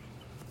 Sean?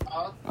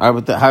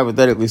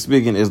 Hypothetically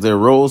speaking, is there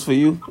roles for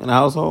you in the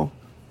household?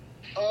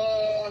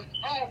 I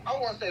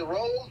won't say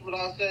roles, but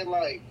I'll say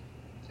like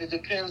it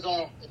depends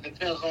on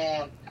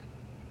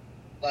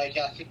like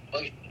y'all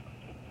situation.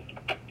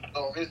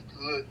 So if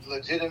it's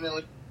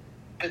legitimately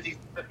 50,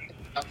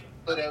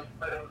 put it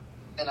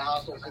in the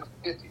household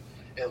 50-50.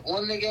 If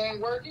one nigga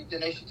ain't working,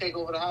 then they should take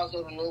over the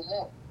household a little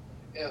more.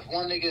 If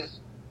one nigga's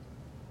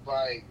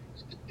like,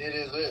 it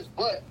is this.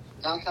 But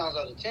 9 times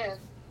out of 10,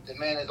 the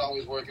man is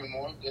always working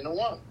more than the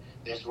woman.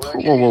 That's where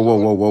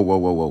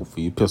Whoa. For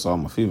you piss off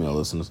my female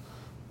listeners.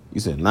 You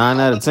said 9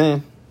 out of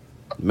 10?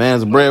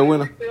 Man's a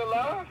breadwinner? Still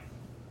alive?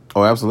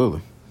 Oh,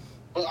 absolutely.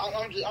 But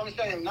I'm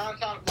saying 9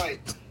 times,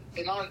 like,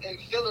 and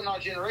still in our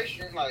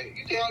generation, like,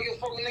 you think I don't give a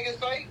fuck what niggas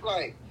say?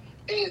 Like,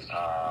 it's...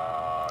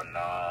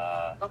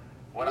 Nah.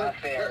 What I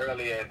said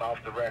earlier is off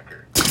the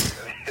record.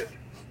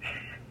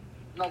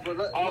 No, but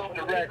Off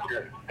the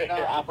record.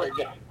 I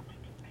forgot.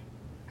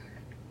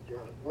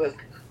 Listen,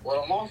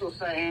 what I'm also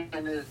saying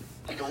is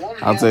the woman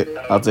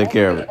I'll take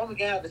care of it. The woman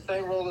can have the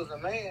same role as a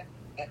man,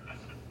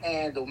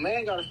 and the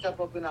man got to step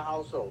up in the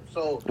household.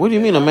 So What do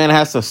you mean a man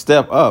has to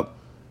step up?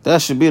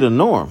 That should be the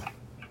norm.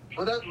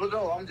 But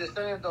no, I'm just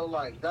saying though,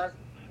 like that's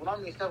what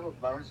I mean. Step up.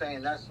 Like, I'm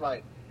saying that's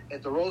like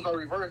if the roles are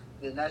reversed,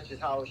 then that's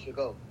just how it should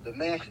go. The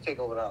man should take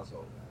over the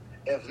household.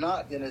 If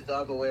not, then it's the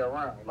other way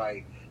around.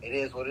 Like it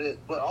is what it is.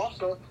 But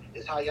also,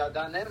 it's how y'all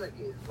dynamic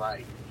is.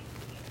 Like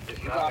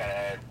if you got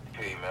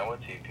man, what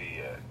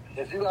TP at?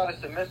 If you got a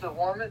submissive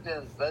woman,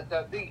 then let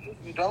that be.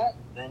 If you don't,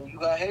 then you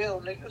got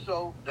hell, nigga.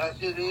 So that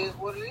shit is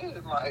what it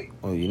is. Like,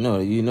 Well, you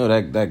know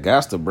that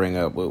got to bring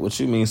up what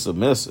you mean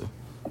submissive,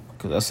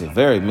 because that's a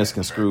very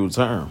misconstrued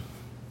term.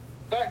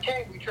 fact,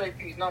 can't be Trey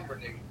P's number,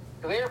 nigga.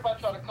 Because everybody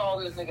try to call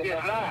this nigga It's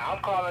number. not.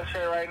 I'm calling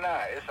Trey right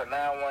now. It's a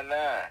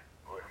 919.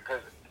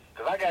 Because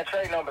I got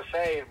Trey number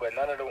saved, but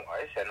none of the...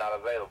 It said not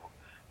available.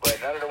 But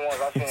none of the ones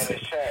I see in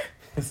this chat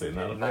It say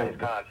not is not his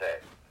available.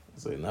 contact.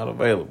 It say not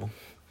available.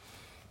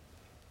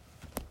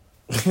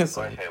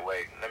 So I said,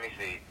 wait, let me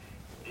see.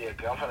 Yeah,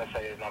 cause I'm going to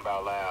say his number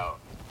out loud.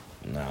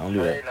 Nah, don't do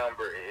Trey that.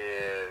 number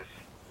is...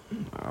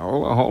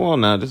 Hold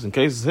on now, just in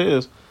case it's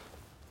his.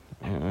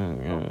 What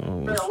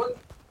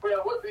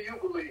do you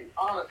believe?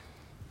 Honestly.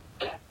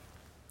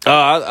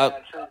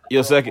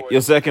 Your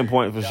second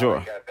point for sure.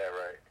 Got that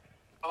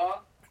right.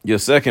 Your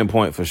second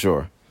point for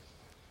sure.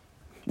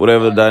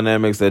 Whatever the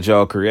dynamics that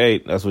y'all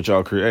create, that's what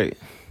y'all create.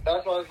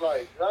 That's what it's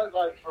like. That's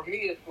like, for me,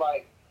 it's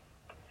like,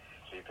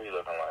 CP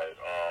looking like,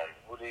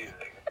 who these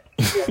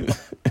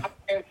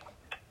niggas?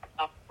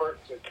 I'm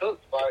first to cook.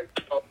 Like,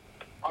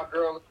 my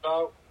girl is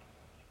out.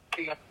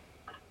 She,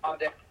 my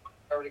dad,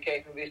 whatever the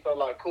case may be. So,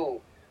 like,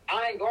 cool.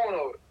 I ain't going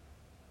over.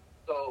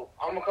 So,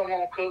 I'm going to come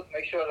home, cook,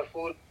 make sure the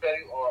food is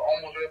ready or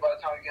almost ready by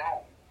the time we get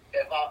home.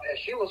 If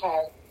she was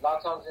home, a lot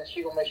of times then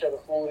she going to make sure the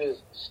food is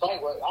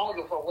somewhere. I don't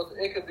give a fuck what.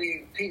 It could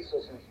be pizza.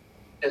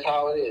 It's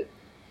how it is.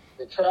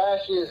 The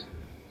trash is,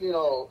 I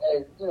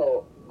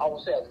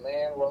would say a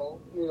man role,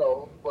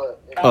 but...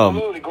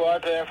 Absolutely, go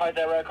out there and fight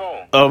that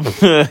raccoon.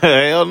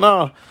 Hell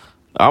no.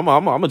 I'm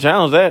gonna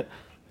challenge that.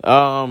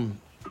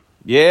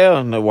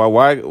 Yeah. No,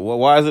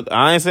 why is it?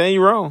 I ain't saying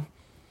you wrong.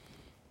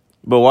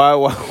 But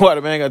why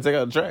the man gotta take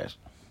out the trash?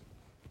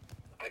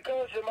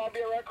 Because it might be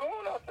a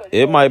raccoon out there.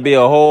 It might be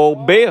a whole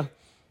bear.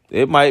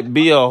 It might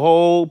be a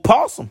whole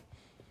possum.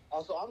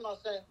 Also, I'm not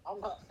saying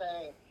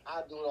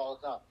I do it all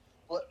the time.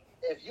 But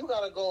if you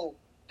gotta go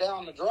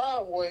down the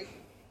driveway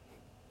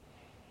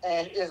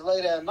and it's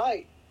late at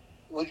night,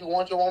 would you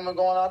want your woman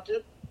going out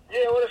there?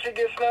 Yeah, what if she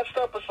gets snatched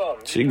up or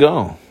something? She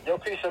gone. Your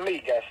piece of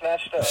meat got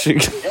snatched up. She- Your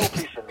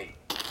piece of meat.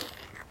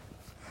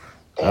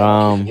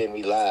 Get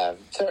me live.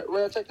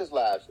 Real, take this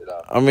live shit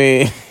off. I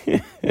mean,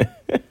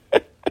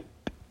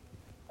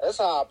 That's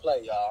how I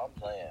play, y'all. I'm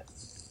playing.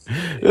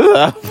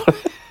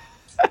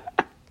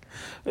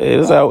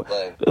 this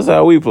is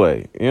how we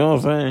play. You know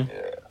what I'm saying?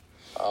 Yeah.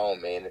 I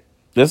don't mean it.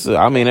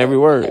 I mean every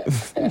word.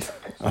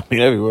 I mean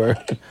every word.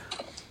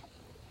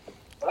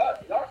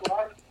 That's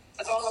right.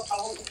 It's all about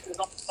how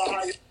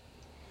it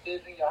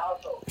is in your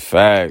household.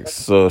 Facts.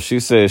 So she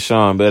said,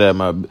 Sean, you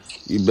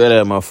better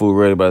have my food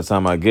ready by the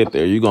time I get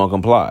there. You gonna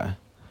comply?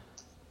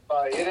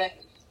 It ain't.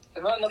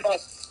 It's not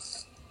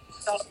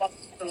about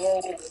the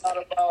road. It's not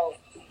about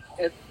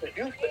if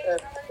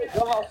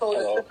your household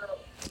is,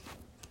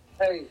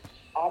 hey,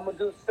 I'm gonna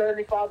do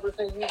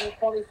 75%, you do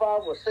 25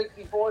 or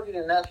 60-40,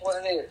 then that's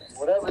what it is.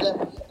 Whatever that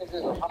percentage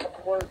is of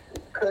housework,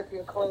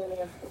 cooking,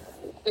 cleaning,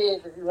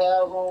 kids if you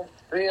have them,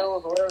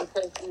 bills, whatever it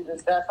takes you,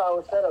 that's how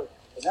it's set up.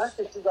 And that's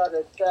what you got to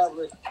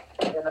establish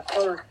in the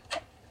first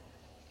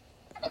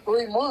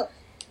 3 months.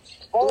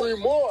 3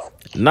 more.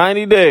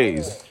 90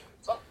 days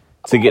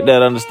to get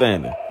that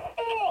understanding.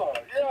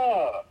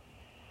 Yeah.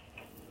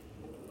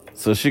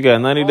 So she got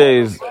 90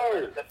 days.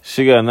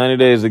 She got 90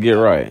 days to get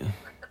right.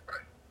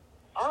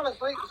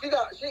 Honestly, and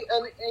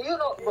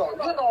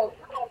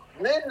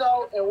men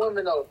know and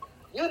women know.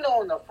 You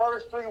know in the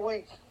first 3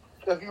 weeks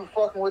if you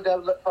fucking with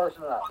that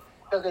person or not.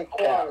 Because they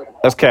quality.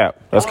 That's cap.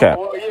 That's cap.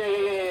 Well,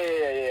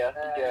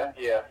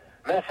 yeah.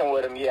 Messing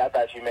with them, I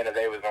thought you meant that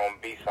they was gonna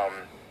be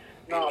something.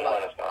 I'm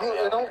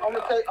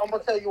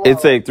gonna tell you. It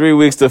take 3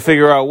 weeks to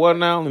figure out what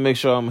now. Let me make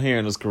sure I'm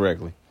hearing this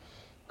correctly.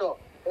 So,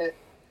 in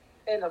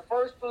the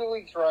first 3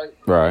 weeks, right?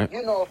 Right.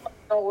 You know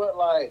what?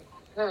 Like,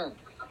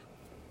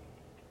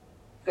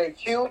 they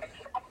cute,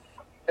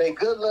 they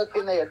good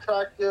looking, they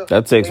attractive.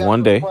 That takes they got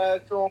 1 day.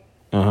 swag to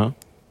 'em.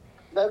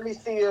 Let me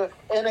see if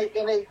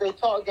they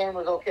talk game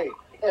is okay.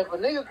 If a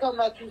nigga come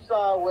at you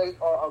sideways,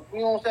 or you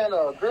know what I'm saying,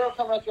 a girl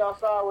come at you out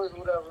sideways, or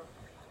whatever,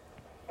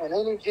 and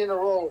they need you in the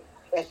road,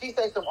 and she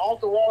say some off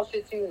the wall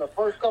shit to you in the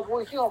first couple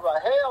weeks, you gonna be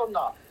like, hell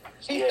no.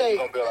 She say, you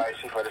gonna be like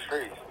she for the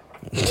streets.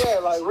 yeah,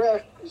 like real.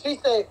 She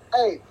say,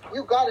 hey,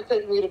 you gotta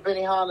take me to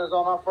Benny Honda's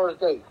on our first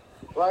date,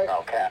 right?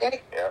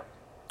 Okay. Yeah.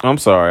 I'm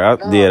sorry.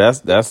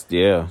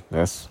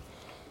 That's.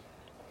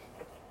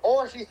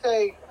 Or she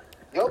say,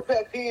 your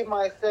pet peeve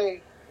might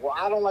say, well,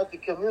 I don't like to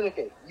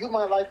communicate. You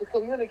might like to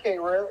communicate,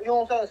 real. You know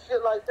what I'm saying?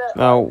 Shit like that.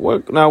 Now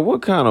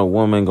what kind of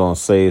woman gonna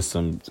say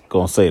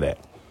that?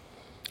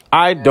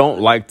 I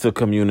don't like to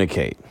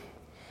communicate.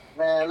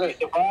 Man,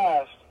 listen.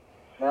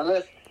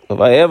 If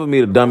I ever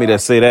meet a dummy that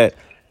say that,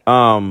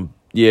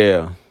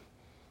 yeah,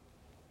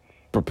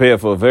 prepare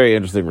for a very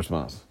interesting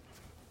response.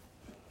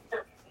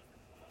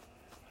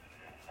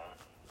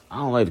 I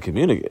don't like to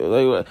communicate.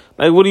 Like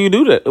what do you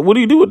do that? What do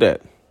you do with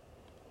that?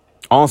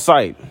 On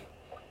site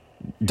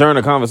during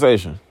a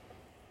conversation.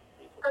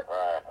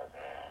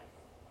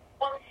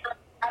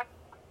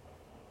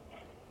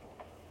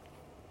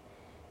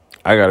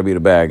 I gotta be the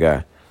bad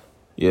guy.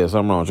 Yeah,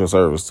 something wrong with your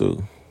service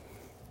too.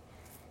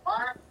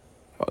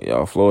 Oh,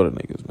 y'all Florida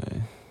niggas,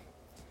 man.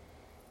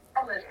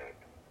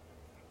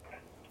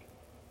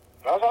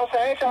 That's what I'm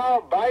saying. Ain't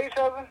y'all by each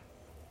other?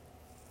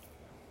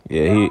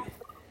 Yeah,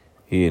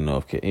 he in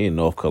North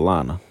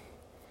Carolina.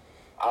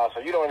 Oh, so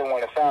you the only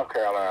one in South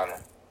Carolina.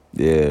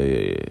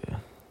 Yeah.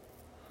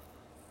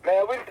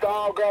 Man, we could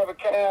all grab a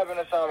cabin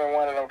or something in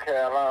one of them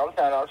Carolina. I'm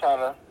trying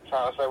to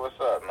say what's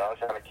up, man. I'm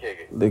trying to kick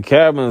it. The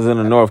cabin's in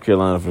the North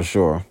Carolina for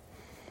sure.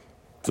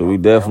 So we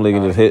definitely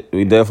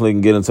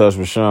can get in touch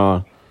with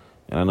Sean.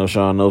 And I know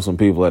Sean knows some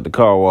people at the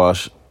car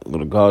wash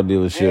with a car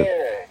dealership.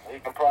 Yeah, he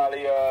can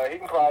probably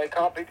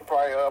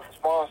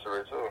sponsor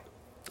it too.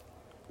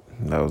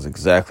 That was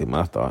exactly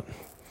my thought.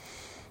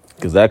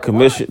 Because that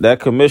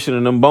commission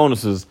and them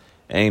bonuses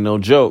ain't no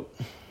joke.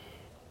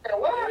 Yeah,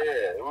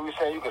 we were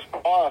saying you can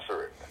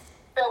sponsor it.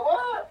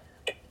 What?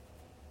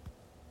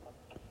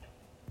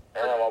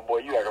 Damn, my boy,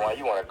 you acting like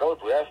you want to go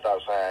through that stop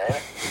sign,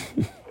 ain't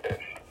it?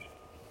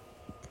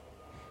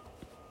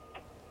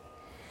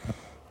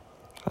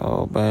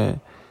 Oh,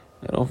 man.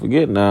 And don't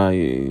forget now,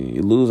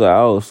 you lose an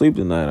hour of sleep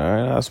tonight, all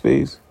right? High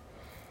speeds.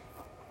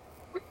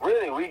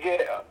 Really? We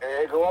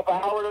it go up an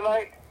hour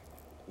tonight?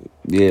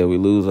 Yeah, we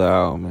lose an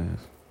hour, man.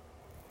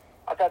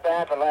 I thought that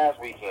happened last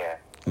weekend.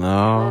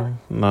 No.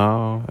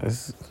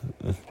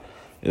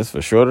 It's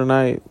for sure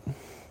tonight.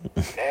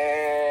 Damn.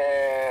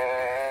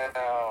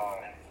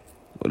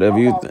 Whatever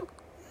you think.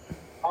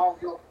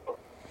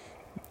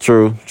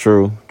 True.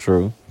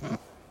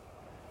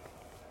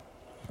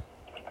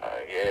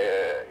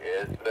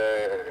 Yes,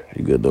 sir.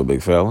 You good though,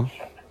 big fella?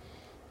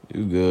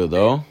 You good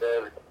though?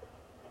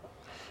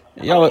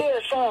 Y'all. Yeah,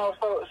 Sean.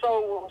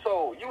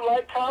 So you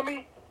like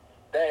Tommy?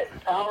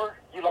 That Power?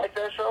 You like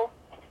that show?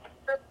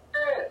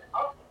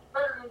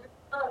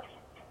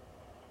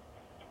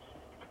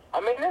 I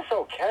mean, it's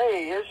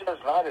okay. It's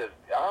just not as,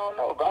 I don't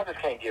know, but I just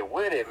can't get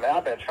with it, man.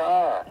 I've been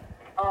trying.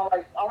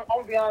 I'm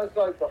gonna be honest,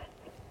 like the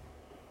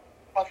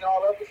fucking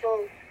all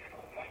episodes.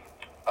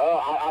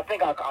 I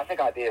think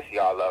I did see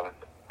all of them.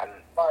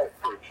 Right.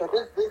 So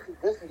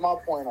this is my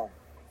point on it.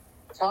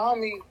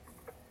 Tommy.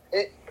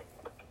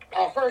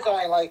 At first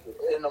I ain't like it,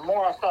 and the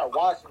more I start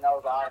watching, I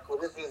was like, all right, cool,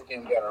 this is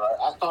getting better, right?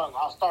 I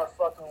start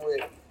fucking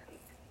with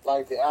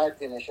like the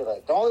acting and shit.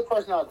 Like the only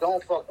person I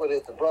don't fuck with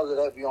is the brother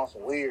that be on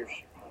some weird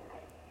shit.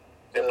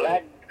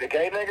 The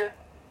gay nigga?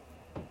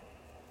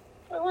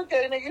 What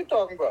gay nigga you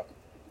talking about?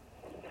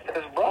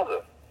 His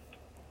brother.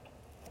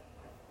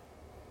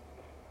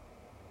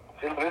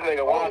 See, this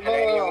nigga watching No,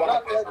 ain't even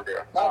not watching that. for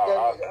real. Not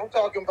that. I'm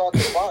talking about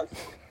the box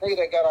nigga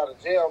that got out of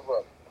jail,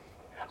 bro.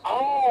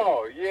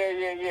 Oh, yeah.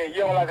 You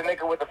don't like the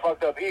nigga with the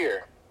fucked up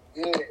ear.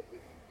 Yeah,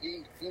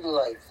 he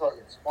like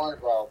fucking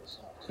SpongeBob or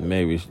something.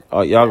 Maybe.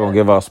 Oh, y'all gonna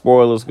give out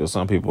spoilers because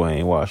some people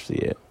ain't watched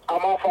it yet. Oh,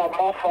 my fault,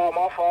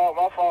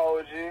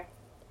 OG.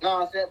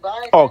 No, I'm saying, but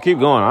I ain't. Oh, keep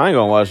going. I ain't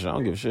gonna watch it. I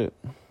don't give a shit.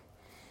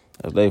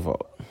 That's their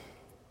fault.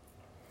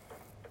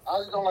 I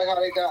just don't like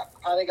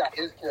how they got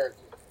his character.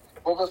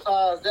 But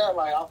besides that,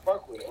 like I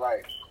fuck with it.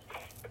 Like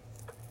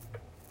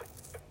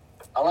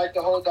I like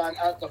the whole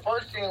the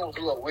first scene was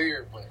a little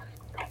weird, but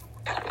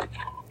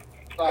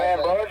man,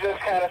 bro, it just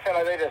kind of feel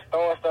like they just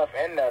throwing stuff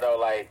in there though.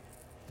 Like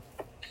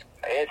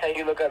every time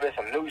you look up, there's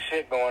some new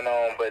shit going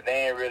on, but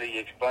they ain't really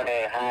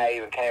explain how it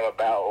even came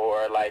about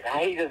or like how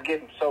he just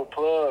getting so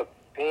plugged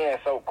in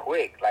so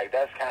quick. Like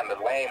that's kind of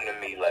lame to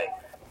me. Like,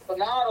 but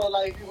now though,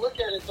 like if you look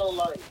at it though,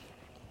 like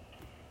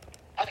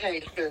I can't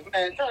explain.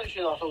 Man, turn this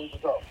shit off so we can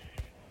go.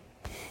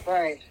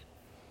 Right.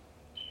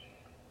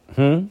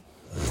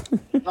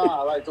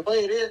 Nah, like the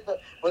way it is,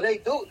 but they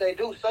do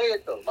say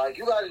it though. Like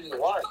you gotta just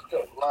watch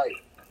stuff.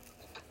 Like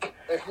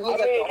if you look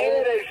at the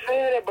whole, they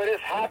said it, but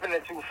it's happening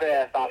too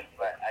fast. Like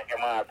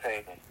in my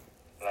opinion,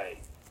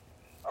 like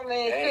I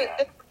mean,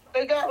 shit,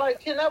 they got like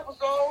 10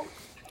 episodes.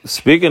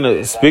 Speaking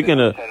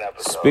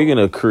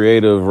of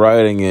creative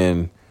writing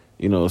and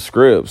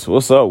scripts,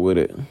 what's up with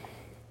it?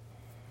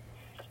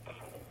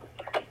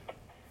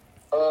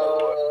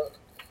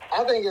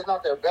 I think it's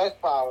not their best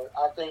power.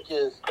 I think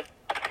it's.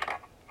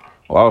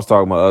 Well, I was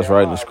talking about us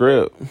writing the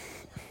script.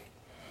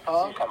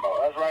 Huh? You talking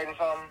about us writing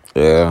something?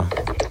 Yeah.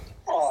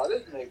 Oh,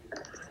 this nigga.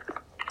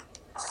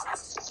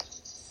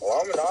 Well,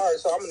 I'm in the art,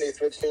 so I'm gonna need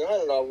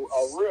 1,500.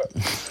 I'll rip.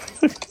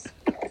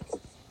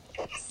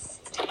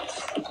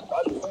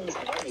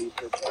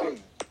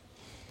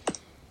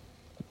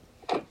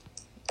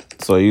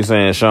 So you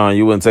saying, Sean,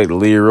 you wouldn't take the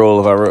lead role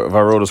if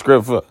I wrote a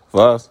script for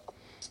us?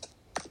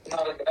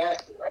 Not a good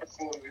actor. That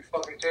shit would be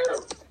fucking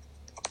terrible.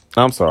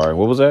 I'm sorry.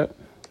 What was that?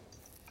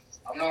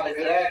 I'm not a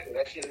good actor.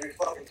 That shit would be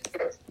fucking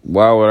terrible.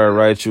 Why would I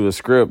write you a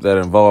script that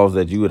involves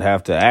that you would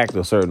have to act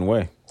a certain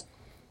way?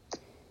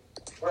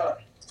 Bruh.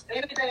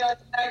 Anything I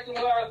act in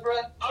wise,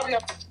 bruh, I'll be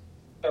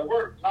at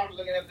work. I'm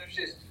looking at them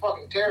shit's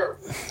fucking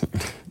terrible.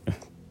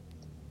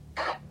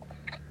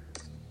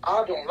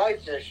 I don't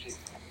like that shit.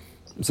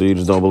 So you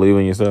just don't believe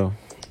in yourself?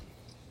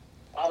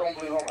 I don't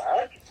believe I'm an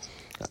actor.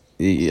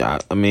 Yeah,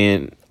 I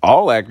mean,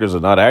 all actors are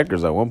not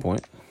actors at one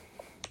point.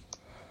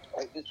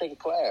 Like, just take a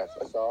class,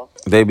 that's all.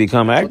 They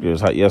become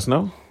actors. Yes,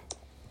 no?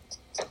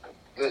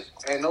 Listen,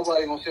 ain't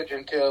nobody gonna sit there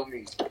and tell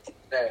me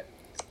that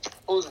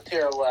who's a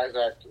terrible ass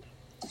actor.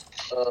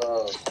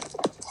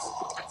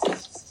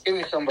 Give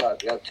me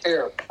somebody. I'm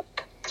terrible.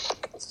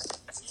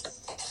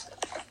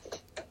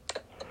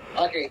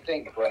 I can't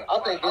think, bro. I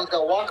think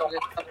Denzel Washington.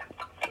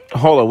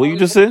 Hold on, what you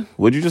just said?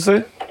 What'd you just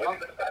say?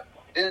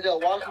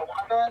 Denzel Washington.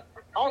 I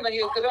don't think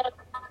he was good.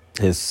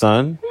 His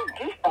son?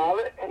 He's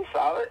solid. He's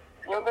solid.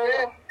 You know what I'm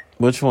saying?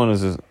 Which one is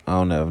his? I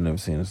don't know. I've never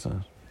seen his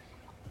son.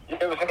 You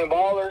ever seen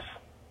Ballers?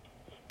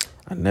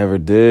 I never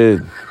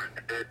did.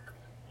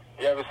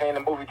 You ever seen the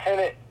movie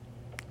Tenet?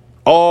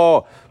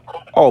 Oh,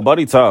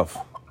 Buddy Tough.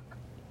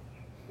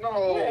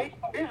 No. Yeah,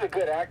 he's a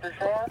good actor,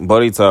 Sean.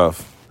 Buddy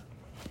Tough.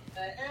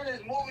 And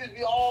his movies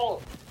be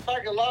all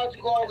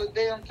psychological all the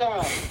damn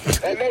time.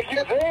 That makes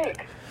you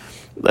think.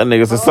 That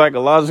nigga's a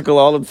psychological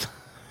all the time.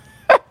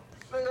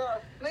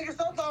 Nigga,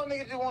 sometimes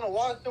niggas just want to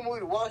watch the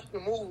movie to watch the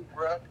movie,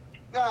 bro.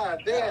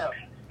 God damn.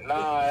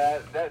 Nah,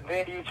 that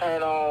then you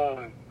turn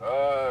on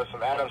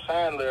some Adam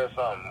Sandler or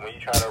something when you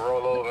try to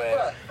roll over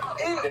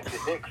and stick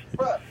your dicks.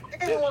 Bro,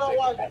 even when I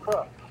watch it,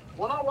 bro.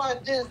 When I watch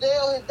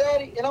Denzel, his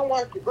daddy, and I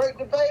watch The Great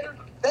Debater,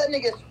 that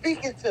nigga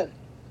speaking to me.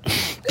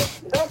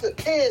 That's a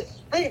kid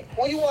speak.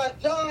 When you watch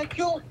John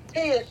Q, he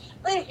is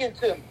speaking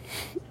to me.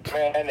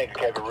 Man, that nigga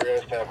kept it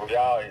real simple.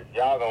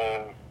 Y'all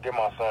gonna get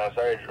my son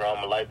surgery. I'm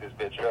gonna light this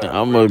bitch up.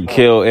 I'm gonna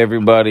kill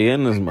everybody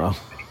in this mouth.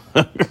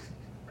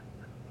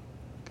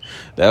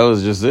 That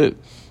was just it.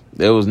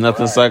 There was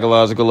nothing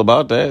psychological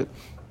about that.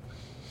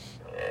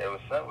 Yeah, it was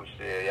simple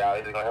shit. Y'all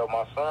either gonna help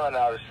my son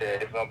out or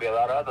shit. It's gonna be a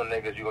lot of other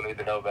niggas you gonna need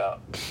to help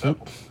out.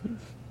 Simple.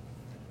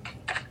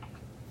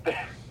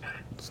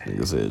 This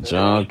nigga said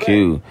John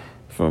Q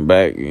from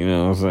back, you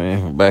know what I'm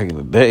saying, from back in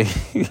the day.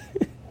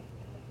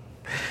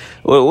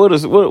 What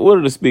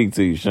did it speak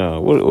to you,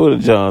 Sean? What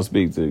did John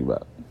speak to you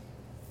about?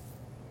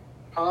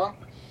 Huh?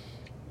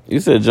 You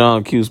said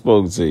John Q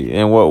spoke to you.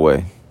 In what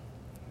way?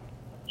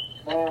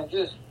 Man,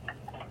 just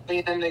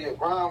seeing that nigga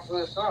grind for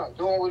his son,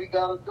 doing what he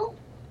gotta do.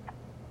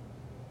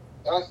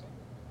 That's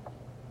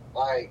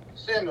like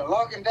sitting there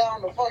locking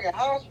down the fucking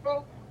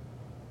hospital.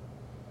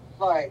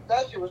 Like,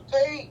 that shit was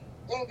paid.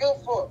 Ain't good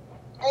for him.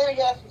 And he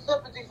got some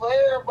sympathy for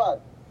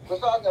everybody.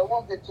 Besides that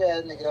one bitch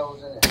ass nigga that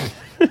was in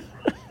there.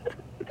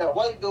 That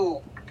white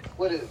dude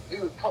he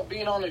was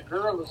being on his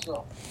girl or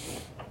something.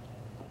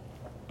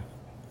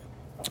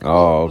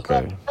 Oh,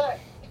 okay.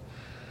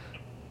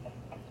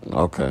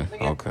 Okay.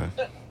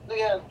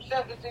 Nigga had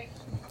sympathy.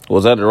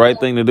 Was that the right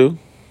thing to do?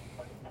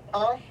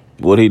 Huh?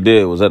 What he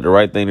did, was that the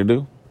right thing to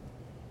do?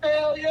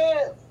 Hell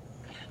yeah.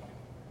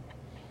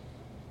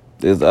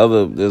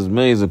 There's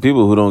millions of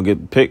people who don't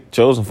get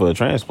chosen for a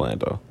transplant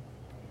though.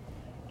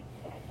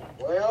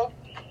 Well,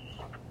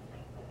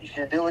 you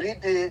should do what he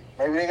did.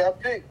 Maybe they got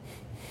picked.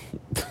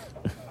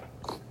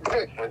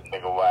 This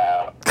nigga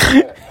wild.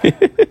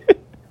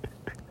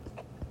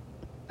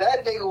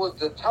 That nigga was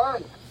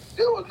determined.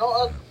 There was no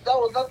other, that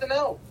was nothing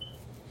else.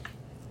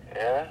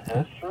 Yeah,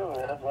 that's true.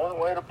 That's one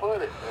way to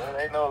put it. It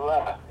ain't no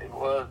lie. He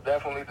was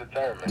definitely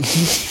determined.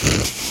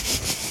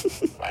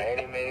 By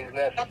any means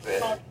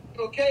necessary.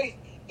 Okay,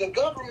 the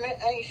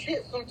government ain't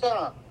shit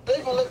sometimes.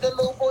 They gonna let that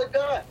little boy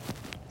die.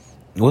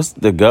 What's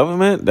the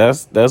government?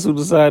 That's who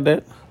decided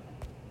that?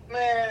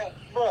 Man,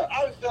 bro,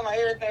 I was feeling like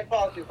everything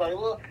politics. Like,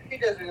 look, he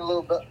just a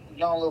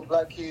young little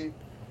black kid.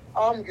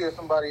 I'm gonna get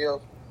somebody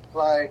else.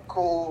 Like,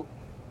 cool.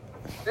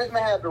 This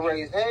man had to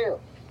raise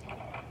hell.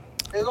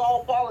 It's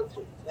all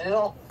politics. You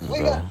know,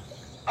 we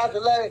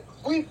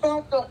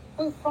found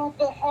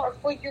the heart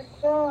for your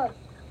son.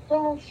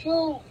 Don't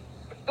shoot.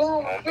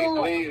 Don't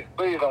shoot.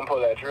 Please don't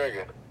pull that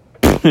trigger.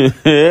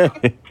 If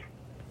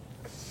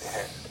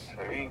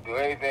you do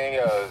anything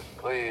else,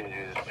 please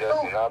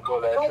just do not pull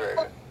that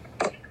trigger.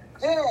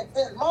 Yeah,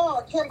 his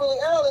mom, Kimberly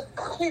Ellis,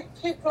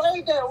 she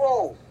played that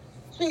role.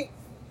 See?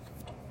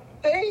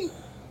 This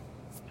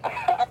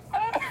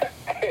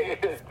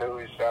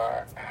dude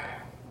sharp.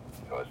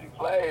 So she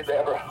played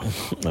that role.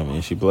 I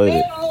mean, she played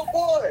it. That little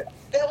boy.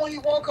 Then when he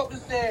woke up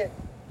and said,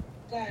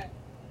 Dad,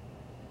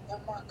 am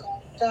I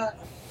gonna die?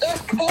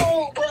 That's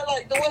cool, bro.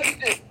 Like, the way he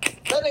did.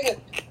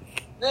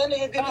 That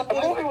nigga did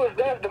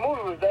The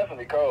movie was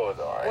definitely cold,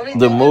 though. Right?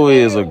 The movie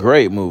is a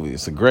great movie.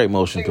 It's a great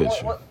motion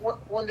picture.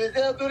 When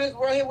Denzel do this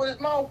right here with his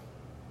mouth.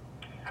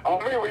 Oh,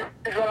 me, we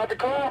going out the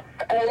car?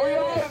 Hey, we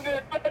all in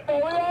this. We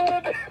all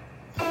in this.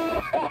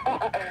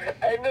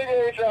 Hey, nigga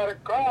ain't trying to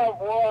cry,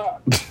 boy.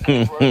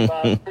 First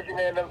time picking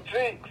in them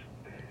cheeks.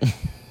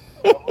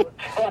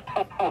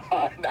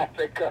 Not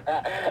to cry.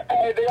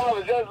 Hey, nigga, I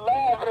was just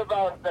laughing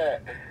about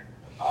that.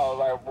 I was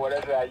like, boy,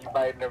 that's how you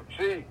biting them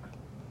cheeks.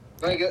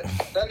 Nigga,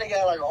 that nigga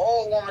had like an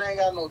old woman ain't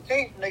got no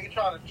teeth. Nigga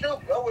trying to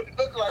choke. That what it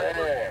look like.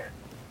 Man,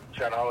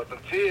 trying to hold some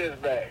tears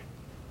back.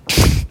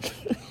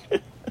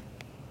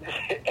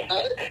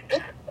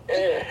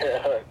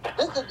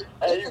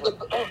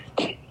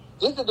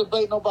 This is a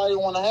debate nobody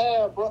want to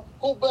have, bro.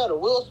 Who better,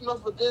 Will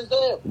Smith or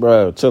Denzel?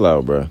 Bro, chill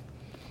out, bro.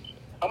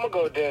 I'm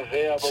going to go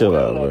Denzel. But Chill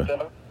out,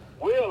 bro.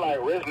 Will like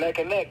wrist, neck,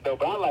 and neck, though,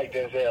 but I like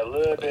Denzel a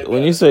little bit.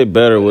 When you say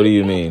better, what do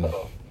you mean?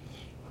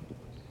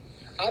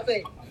 I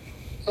think,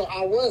 so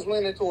I was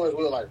leaning towards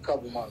Will like a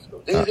couple months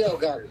ago. Denzel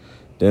got it.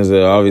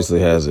 Denzel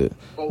obviously has it.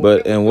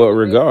 But in what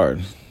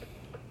regard?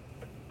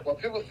 What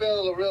people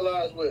fail to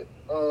realize with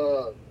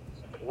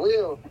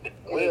Will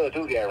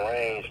do got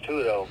range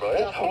too, though, bro.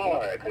 That's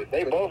hard because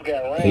they both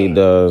got range. He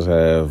does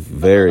have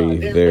very.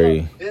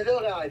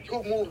 Denzel got like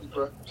 2 movies,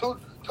 bro.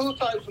 Two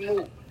types of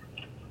movies.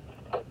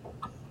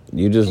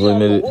 You just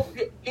limited.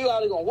 He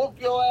either gonna whoop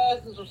your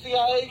ass in some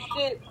CIA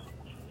shit,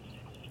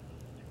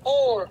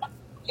 or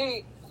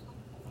he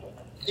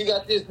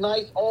got this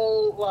nice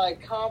old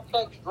like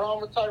complex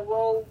drama type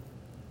role,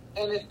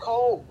 and it's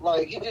cold.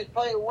 Like he just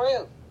played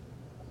well.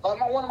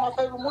 Like one of my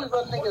favorite movies,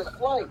 I think, is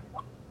Flight.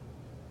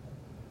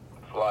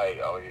 Flight,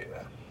 oh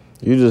yeah.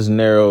 You just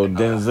narrowed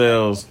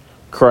Denzel's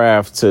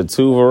craft to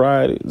a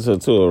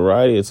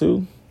variety of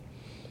 2.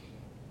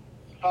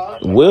 Huh?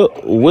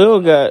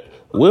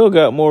 Will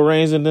got more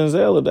range than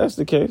Denzel. If that's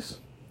the case.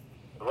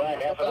 Right,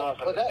 that's what I was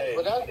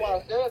But that's why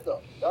I said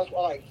though. That's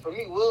why, like, for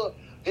me,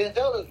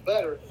 Denzel is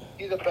better.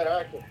 He's a better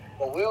actor.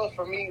 But Will's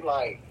for me,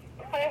 like.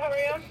 Hey, how are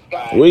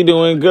you? We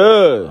doing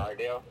good. All right,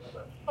 Dale.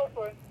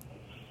 Hopefully.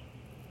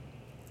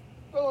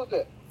 What was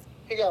that?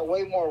 He got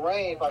way more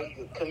range. Like,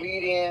 he's a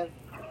comedian.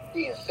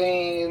 He can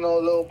sing, you know,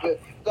 a little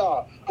bit.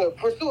 Dog, the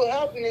Pursuit of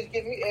Happiness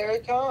gets me every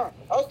time.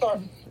 I'll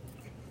start.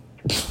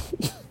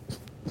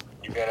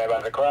 You been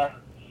about to cry?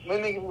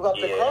 When niggas about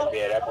to cry.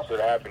 Yeah, that Pursuit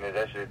of Happiness,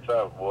 that shit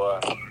tough, boy.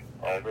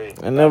 On me.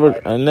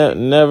 I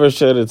never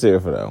shed a tear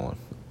for that one.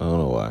 I don't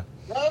know why.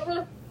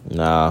 Never?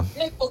 Nah.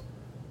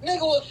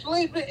 Nigga was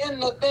sleeping in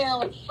the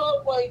damn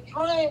subway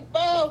train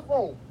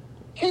bathroom,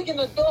 kicking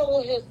the door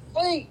with his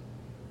feet,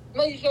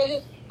 making sure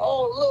his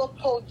little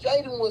Poe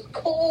Jaden was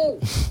cool.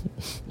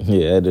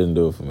 Yeah, that didn't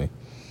do it for me.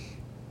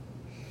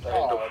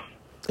 Oh.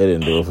 It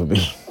didn't do it for me.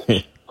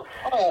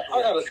 I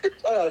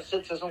gotta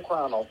sit to some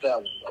crown off that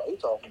one. What you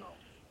talking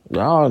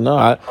about?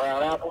 No,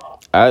 Crown Apple?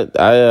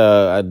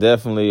 I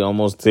definitely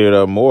almost teared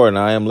up more than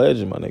I Am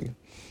Legend, my nigga.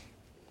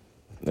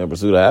 In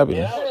Pursuit of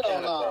Happiness.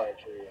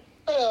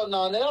 Hell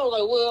no, nigga. I was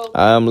like, well,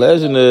 I Am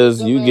Legend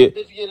is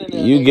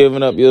you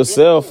giving up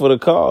yourself for the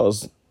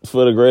cause,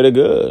 for the greater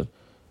good.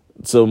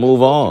 So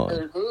move on.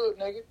 Very good,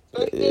 nigga.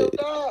 They still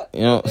died.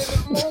 You know.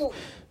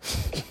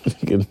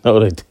 No,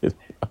 they did.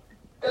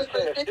 That's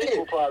The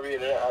sequel probably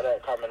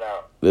that coming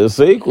out. The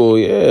sequel,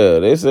 yeah.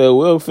 They said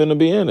Will finna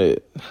be in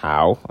it.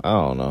 How? I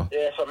don't know.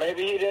 Yeah, so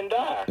maybe he didn't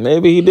die.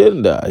 Maybe he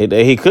didn't die.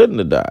 He couldn't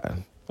have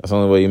died. That's the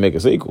only way you make a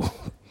sequel.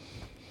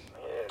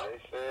 Yeah, they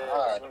said,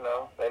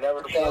 they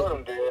never showed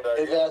him dead.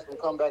 His ass can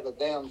come back a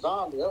damn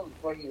zombie. That's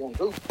what he gonna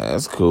do.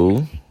 That's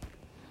cool.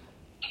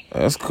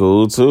 That's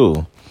cool,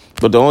 too.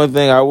 But the only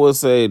thing I would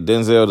say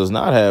Denzel does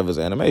not have is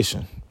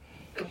animation.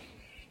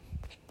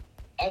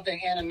 I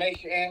think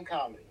animation and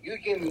comedy. You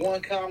give me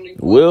one comedy.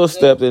 Will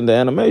stepped into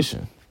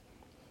animation.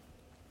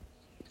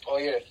 Oh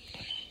yeah.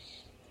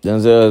 I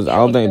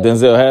don't think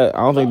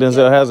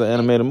Denzel has an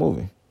animated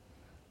movie.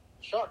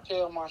 Shark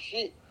Tale, my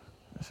shit.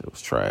 That shit was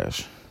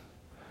trash.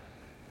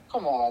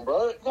 Come on,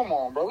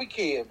 bro. We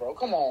kids, bro.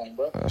 Come on,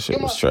 bro. That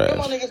shit was trash. Get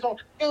my niggas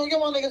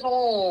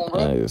on, bro.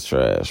 That nigga's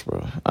trash,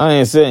 bro. I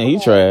ain't saying he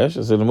trash.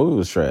 I said the movie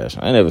was trash.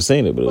 I ain't never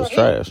seen it, but it was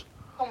trash.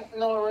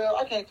 No, real.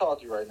 I can't talk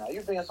to you right now.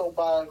 You being so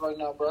biased right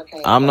now, bro.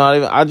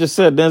 I just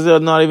said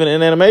Denzel's not even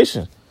in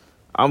animation.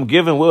 I'm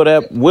giving Will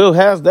that. Will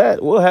has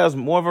that. Will has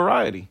more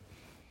variety.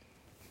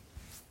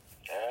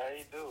 Yeah,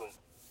 he do.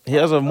 He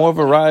has a more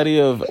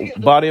variety of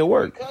body of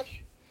work.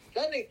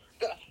 That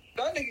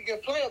nigga can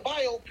play a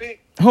biopic.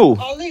 Who?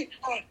 Ali.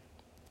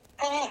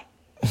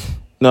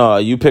 No,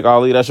 you pick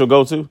Ali. That's your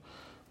go-to.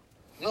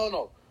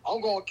 No.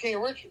 I'm going King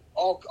Richard.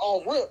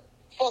 All rip.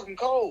 Fucking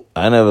cold.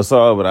 I never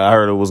saw it, but I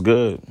heard it was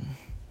good.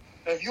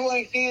 If you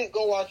ain't seen it,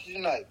 go watch it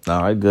tonight.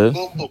 All right, good.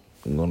 Go.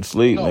 I'm going to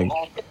sleep, No,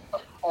 nigga.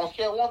 on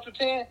scale 1 to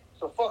 10,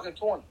 it's a fucking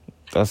 20.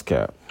 That's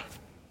cap.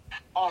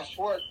 I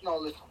swear. No,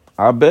 listen.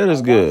 I bet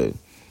it's good.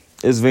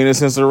 It's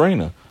Venus and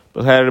Serena.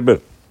 But how did it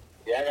be?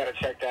 Yeah, I gotta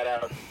check that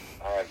out.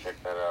 I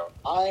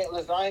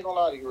ain't gonna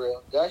lie to you,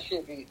 real. That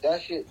shit be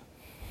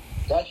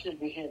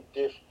hitting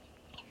different.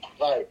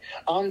 Like,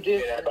 I'm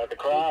different. Yeah, about to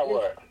cry or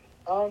what?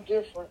 I'm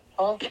different,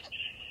 huh?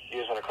 You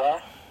was gonna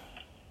cry?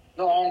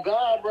 No, on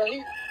God, bro.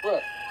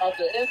 At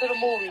the end of the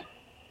movie,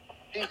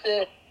 he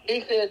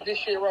said this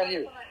shit right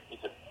here.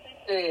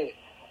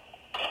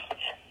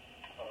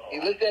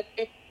 He looked at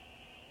me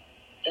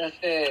and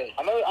said,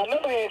 I know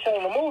he ain't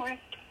telling the movie.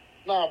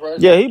 Nah, bro.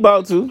 Yeah, he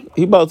about to.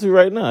 He about to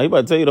right now. He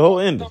about to tell you the whole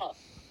ending.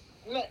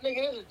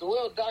 Nigga, this is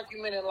well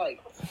documented.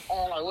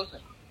 What's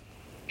it?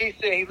 He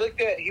said he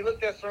looked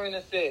at Serena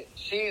and said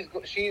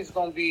she's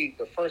gonna be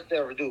the first to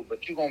ever do,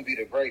 but you gonna be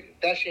the greatest.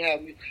 That shit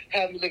have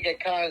me look at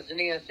Kai and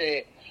Zania and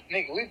said,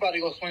 nigga, we about to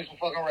go swing some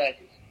fucking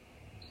rackets.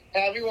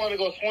 Have you want to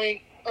go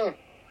swing?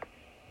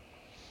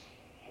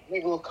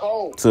 Nigga was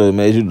cold. So it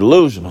made you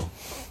delusional.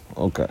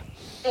 Okay.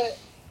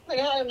 Nigga,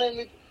 how you make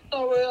me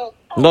real?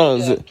 No,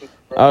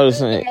 I was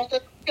saying.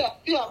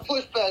 You got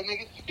pushback,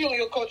 nigga. You on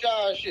your coach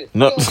eyes shit.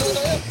 No.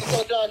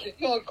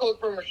 You on your coach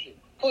Bremer shit.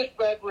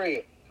 Pushback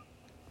real.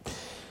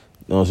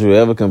 Don't you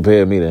ever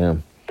compare me to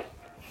him.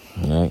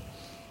 Right?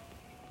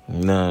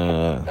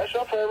 Nah. That's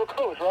your favorite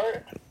coach,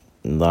 right?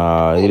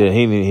 Nah, he didn't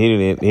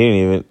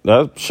even.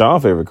 That's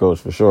Sean's favorite coach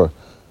for sure,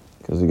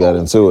 because he got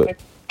into it.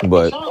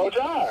 But Coach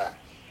I.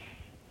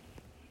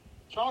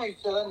 Sean used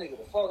to tell that nigga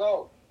to fuck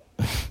off.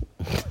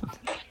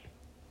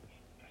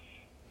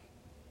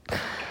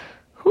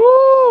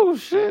 Whoo,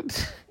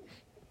 shit.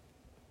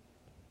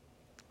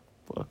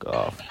 Fuck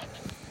off.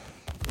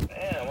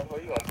 Damn,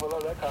 what you gonna pull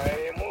up that car?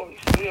 Ain't moving. You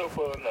still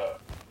pulling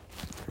up.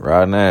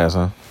 Riding ass,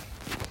 huh?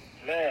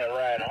 Man,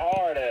 riding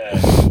hard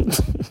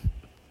ass.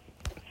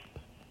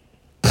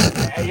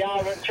 Hey, y'all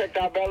ever checked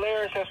out Bel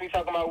Air since we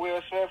talking about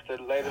Will Smith,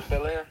 the latest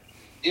Bel Air?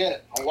 Yeah,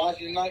 I'm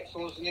watching tonight as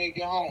soon as the nigga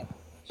get home.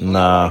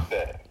 Nah,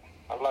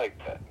 I like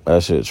that.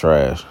 that shit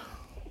trash.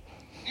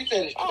 You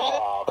said it's trash?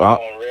 Oh, come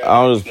on, Red.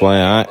 I was just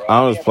playing.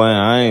 I was Yeah, playing.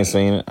 I ain't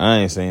seen it. I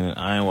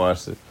ain't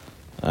watched it.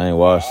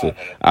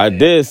 I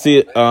did see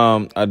it.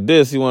 I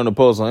did see one of the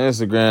posts on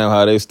Instagram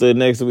how they stood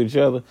next to each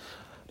other.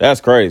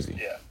 That's crazy.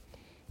 Yeah.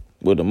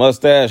 With the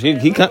mustache, he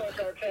Man, kind. I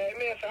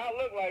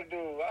look like dude.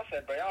 I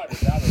said, bro, y'all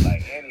look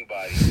like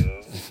anybody,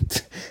 dude.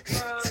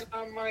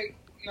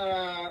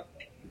 Nah.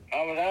 I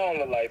don't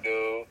look like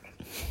dude.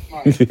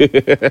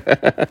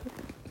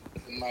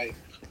 Mike.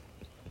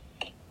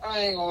 I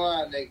ain't gonna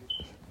lie, nigga.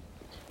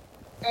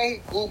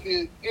 Ain't he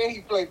goofy? Ain't he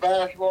play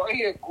basketball? Ain't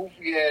he a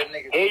goofy ass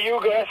nigga? Here you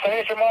go.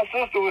 Same shit my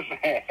sister was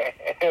saying.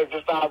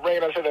 Just start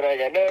bringing up shit that ain't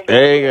got nothing.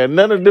 They ain't got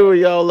nothing to do with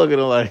y'all looking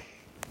alike.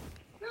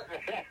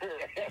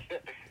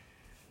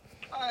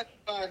 I ain't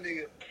gonna lie,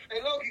 nigga. Hey,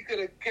 Loki could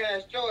have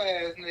cashed your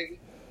ass, nigga.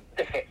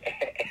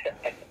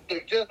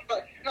 Look just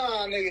like,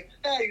 nah, nigga.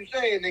 Now you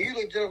say it, nigga. You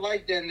look just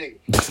like that nigga.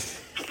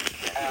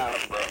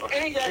 Bro.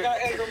 And he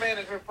got anger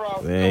management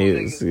problems.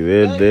 Man, see,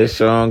 there's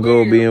Sean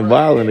go being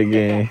violent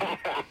again.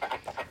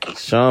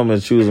 Sean been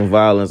choosing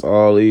violence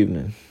all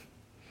evening.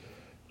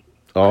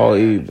 All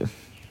evening.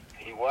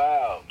 He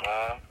wild,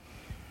 man.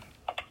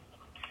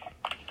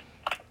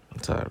 I'm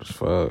tired as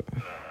fuck.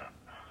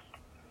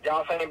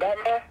 Y'all seen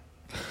Batman?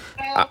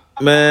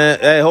 Man,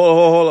 hey,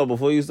 hold up.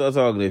 Before you start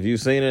talking, if you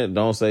seen it,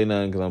 don't say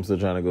nothing because I'm still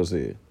trying to go see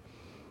it.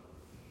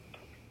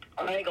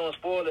 I ain't gonna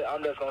spoil it.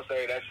 I'm just gonna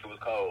say that shit was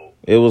cold.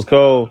 It was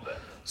cold.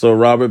 So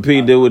Robert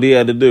P. did what he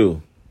had to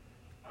do.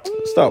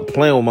 Stop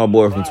playing with my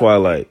boy from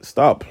Twilight.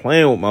 Stop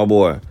playing with my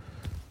boy.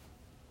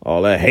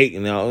 All that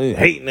hating that nigga.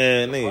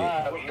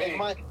 Hey,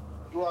 Mike,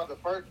 you are the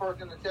first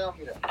person to tell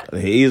me that.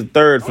 He's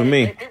third for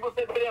me. People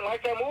said they didn't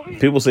like that movie?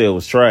 People say it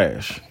was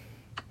trash.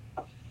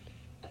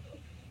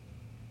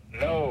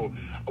 No.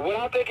 What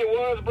I think it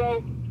was,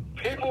 bro,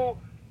 people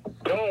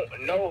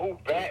don't know who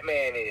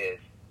Batman is.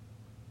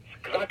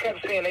 Because I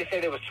kept saying they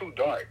said it was too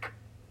dark.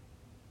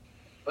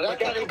 But But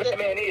that's who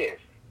Batman is.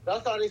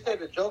 That's how they said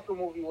the Joker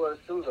movie was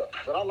too, though.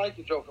 But I like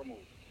the Joker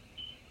movie.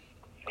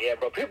 Yeah,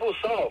 bro, people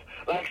soft.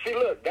 Like, see,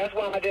 look, that's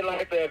why I didn't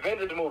like the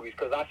Avengers movies,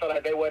 because I felt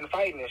like they wasn't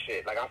fighting and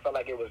shit. Like, I felt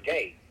like it was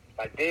gay.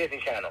 Like Disney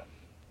Channel.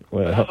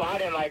 Well, That's why I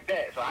didn't like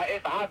that. So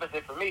it's the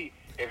opposite for me.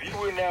 If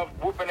you in there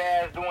whooping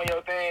ass doing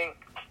your thing,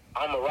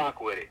 I'ma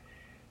rock with it.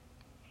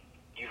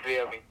 You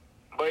feel me?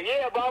 But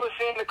yeah, bro, I was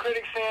seeing the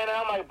critics saying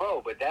that. I'm like,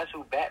 bro, but that's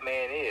who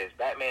Batman is.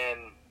 Batman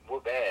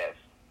whoop ass.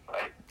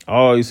 Like,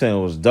 oh, you saying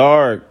it was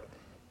dark?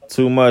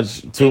 Too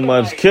much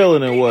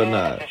killing and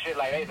whatnot. And shit,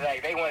 like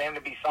they want him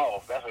to be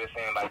soft. That's what it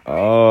seemed like.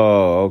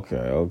 Oh, okay.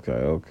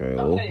 Hey,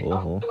 Oh. I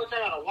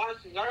gotta watch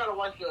it. I gotta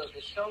watch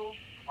the show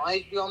on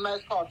HBO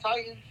Max called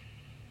Titans.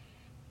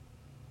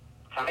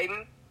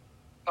 Titan?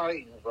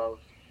 Titans, bro.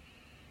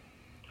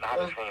 I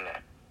haven't seen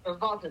that. It's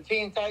about the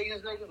Teen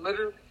Titans, nigga.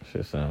 Literally.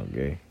 Shit sound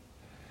gay.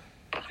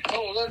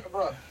 Oh, listen,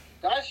 bro.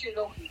 That shit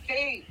don't be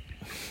teen.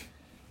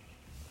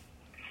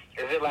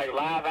 Is it like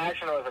live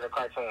action or is it a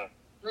cartoon?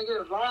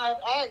 Nigga, live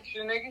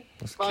action, nigga.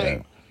 That's Like,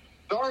 cap.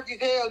 dark as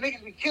hell.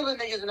 Niggas be killing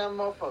niggas in that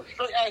motherfucker.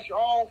 Straight action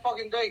all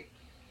fucking day.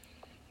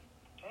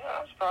 Yeah,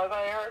 I'm surprised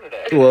I ain't heard of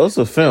that. Well, it's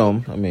a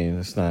film. I mean,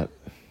 it's not,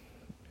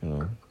 you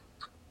know.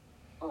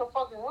 Who the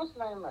fucking, what's the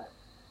name, man?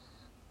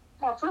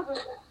 Am I tripping?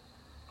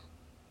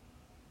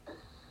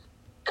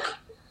 I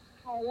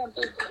don't want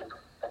this.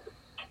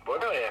 Boy, I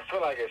don't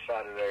feel like it's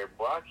Saturday,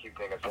 boy. I keep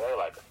thinking today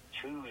like a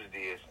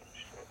Tuesday or some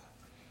shit.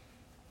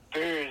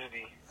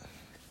 Thursday.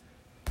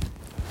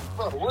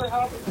 Bro, what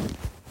happened?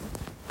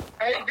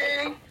 Hey,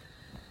 D.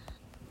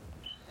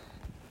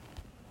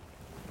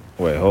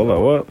 Wait, hold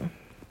on. What? What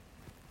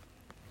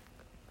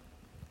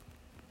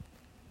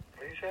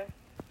you say?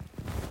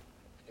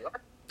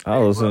 I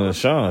was listening to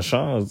Sean.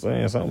 Sean was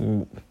saying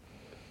something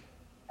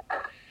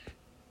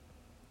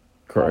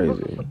crazy. Bro,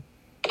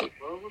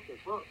 what the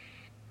fuck?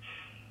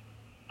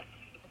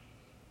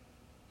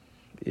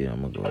 Yeah,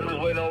 I'm gonna I'm just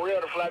go. waiting on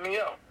Real to fly me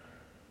out.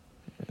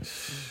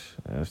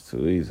 That's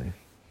too easy.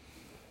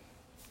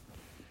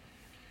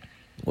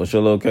 What's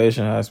your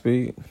location? High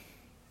speed? You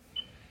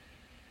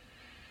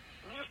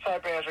just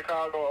type in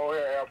Chicago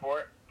O'Hare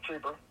Airport.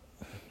 Cheaper.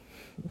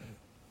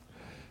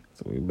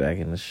 So we back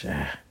in the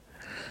shot.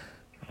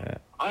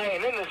 I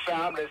ain't in the shop.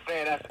 I'm just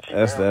saying that's the cheaper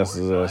That's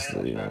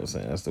airport. the you know what I'm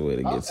saying. That's the way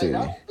to get to Hey, you.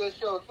 that's a good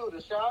show, too,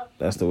 The Shot.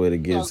 That's the way to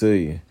get to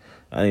you.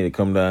 I need to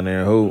come down there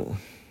and hoop.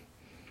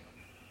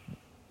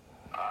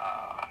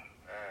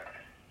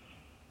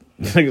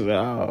 Niggas like,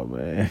 oh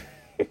man.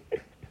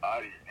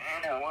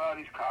 Damn, where all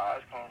these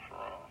cars come from?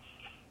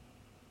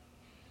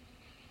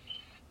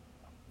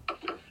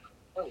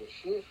 Oh,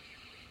 shit.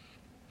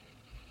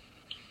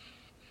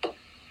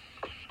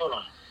 Hold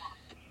on.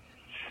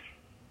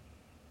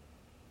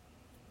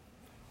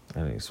 I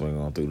didn't swing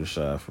on through the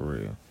shot for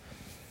real.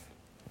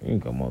 You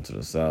can come on to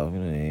the south. You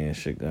know, ain't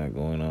shit got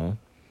going on.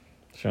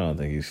 Sean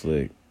think he's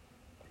slick.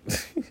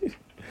 This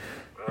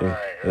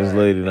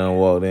lady done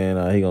walked in.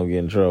 He gonna get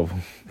in trouble.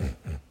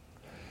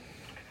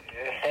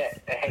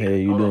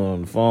 Hey, you doing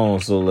on the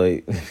phone so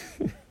late?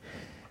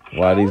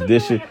 Why these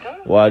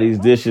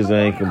dishes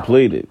ain't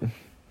completed?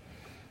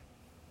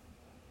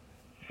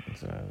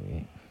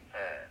 Sorry.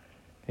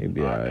 He'll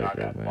be alright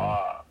though, man.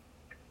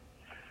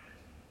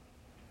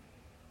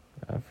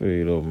 I feel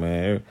you though,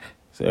 man.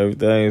 So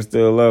everything's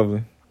still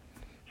lovely.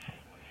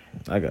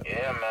 Yeah, man. Just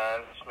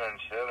been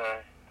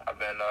chilling. I've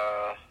been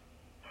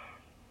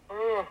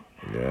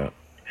Yeah.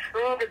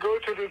 trying to go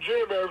to the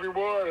gym every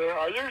morning.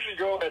 I usually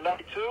go at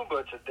night too,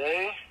 but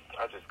today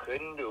I just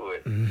couldn't do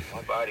it.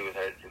 My body was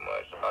hurting too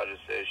much, so I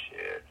just said,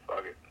 shit,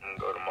 fuck it, and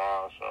go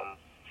tomorrow or something.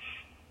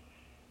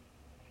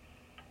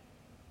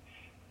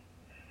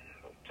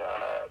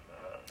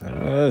 I'm tired,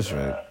 man. That's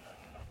right.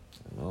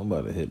 I'm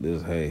about to hit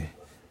this hay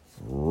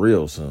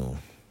real soon.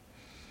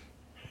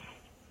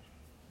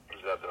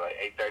 It's up to like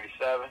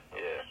 8:37.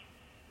 Yeah.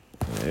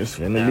 It's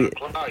finna 9 be.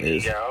 o'clock.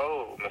 You got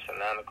old, missing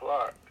 9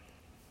 o'clock.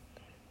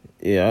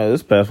 Yeah,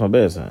 it's past my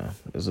bedtime.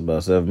 It's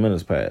about 7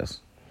 minutes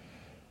past.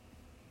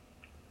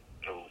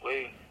 No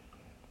way.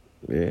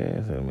 Yeah,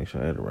 I had to make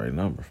sure I had the right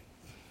number.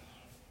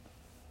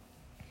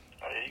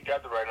 Oh, yeah, you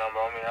got the right number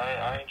on me.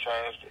 I ain't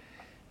changed it.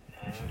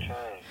 I ain't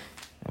changed.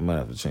 I might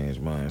have to change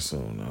mine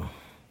soon, though. You know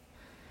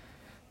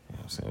what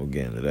I'm saying? We'll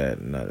get into that.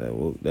 Not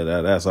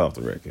that that's off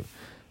the record.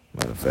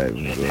 Matter of fact,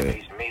 let me go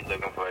ahead.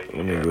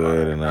 Let me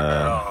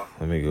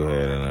go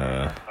ahead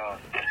and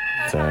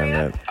turn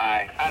that.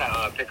 I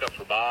had to pick up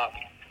for Bob.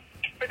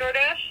 For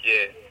DoorDash?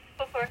 Yeah.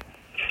 What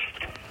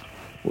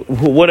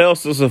for? What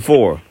else is it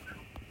for?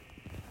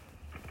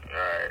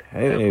 Alright.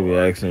 Hey, maybe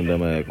asking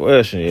them a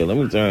question. Yeah, let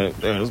me turn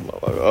this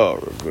motherfucker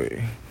off real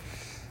quick.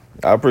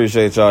 I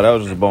appreciate y'all. That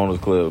was just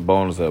a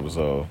bonus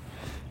episode.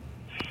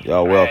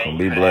 Y'all welcome.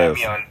 Be blessed.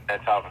 Me on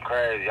that talking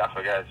crazy. I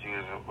forgot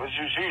was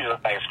you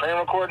like a screen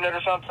recording it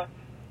or something?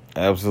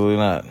 Absolutely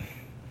not.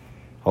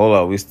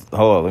 Hold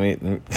on. Let me.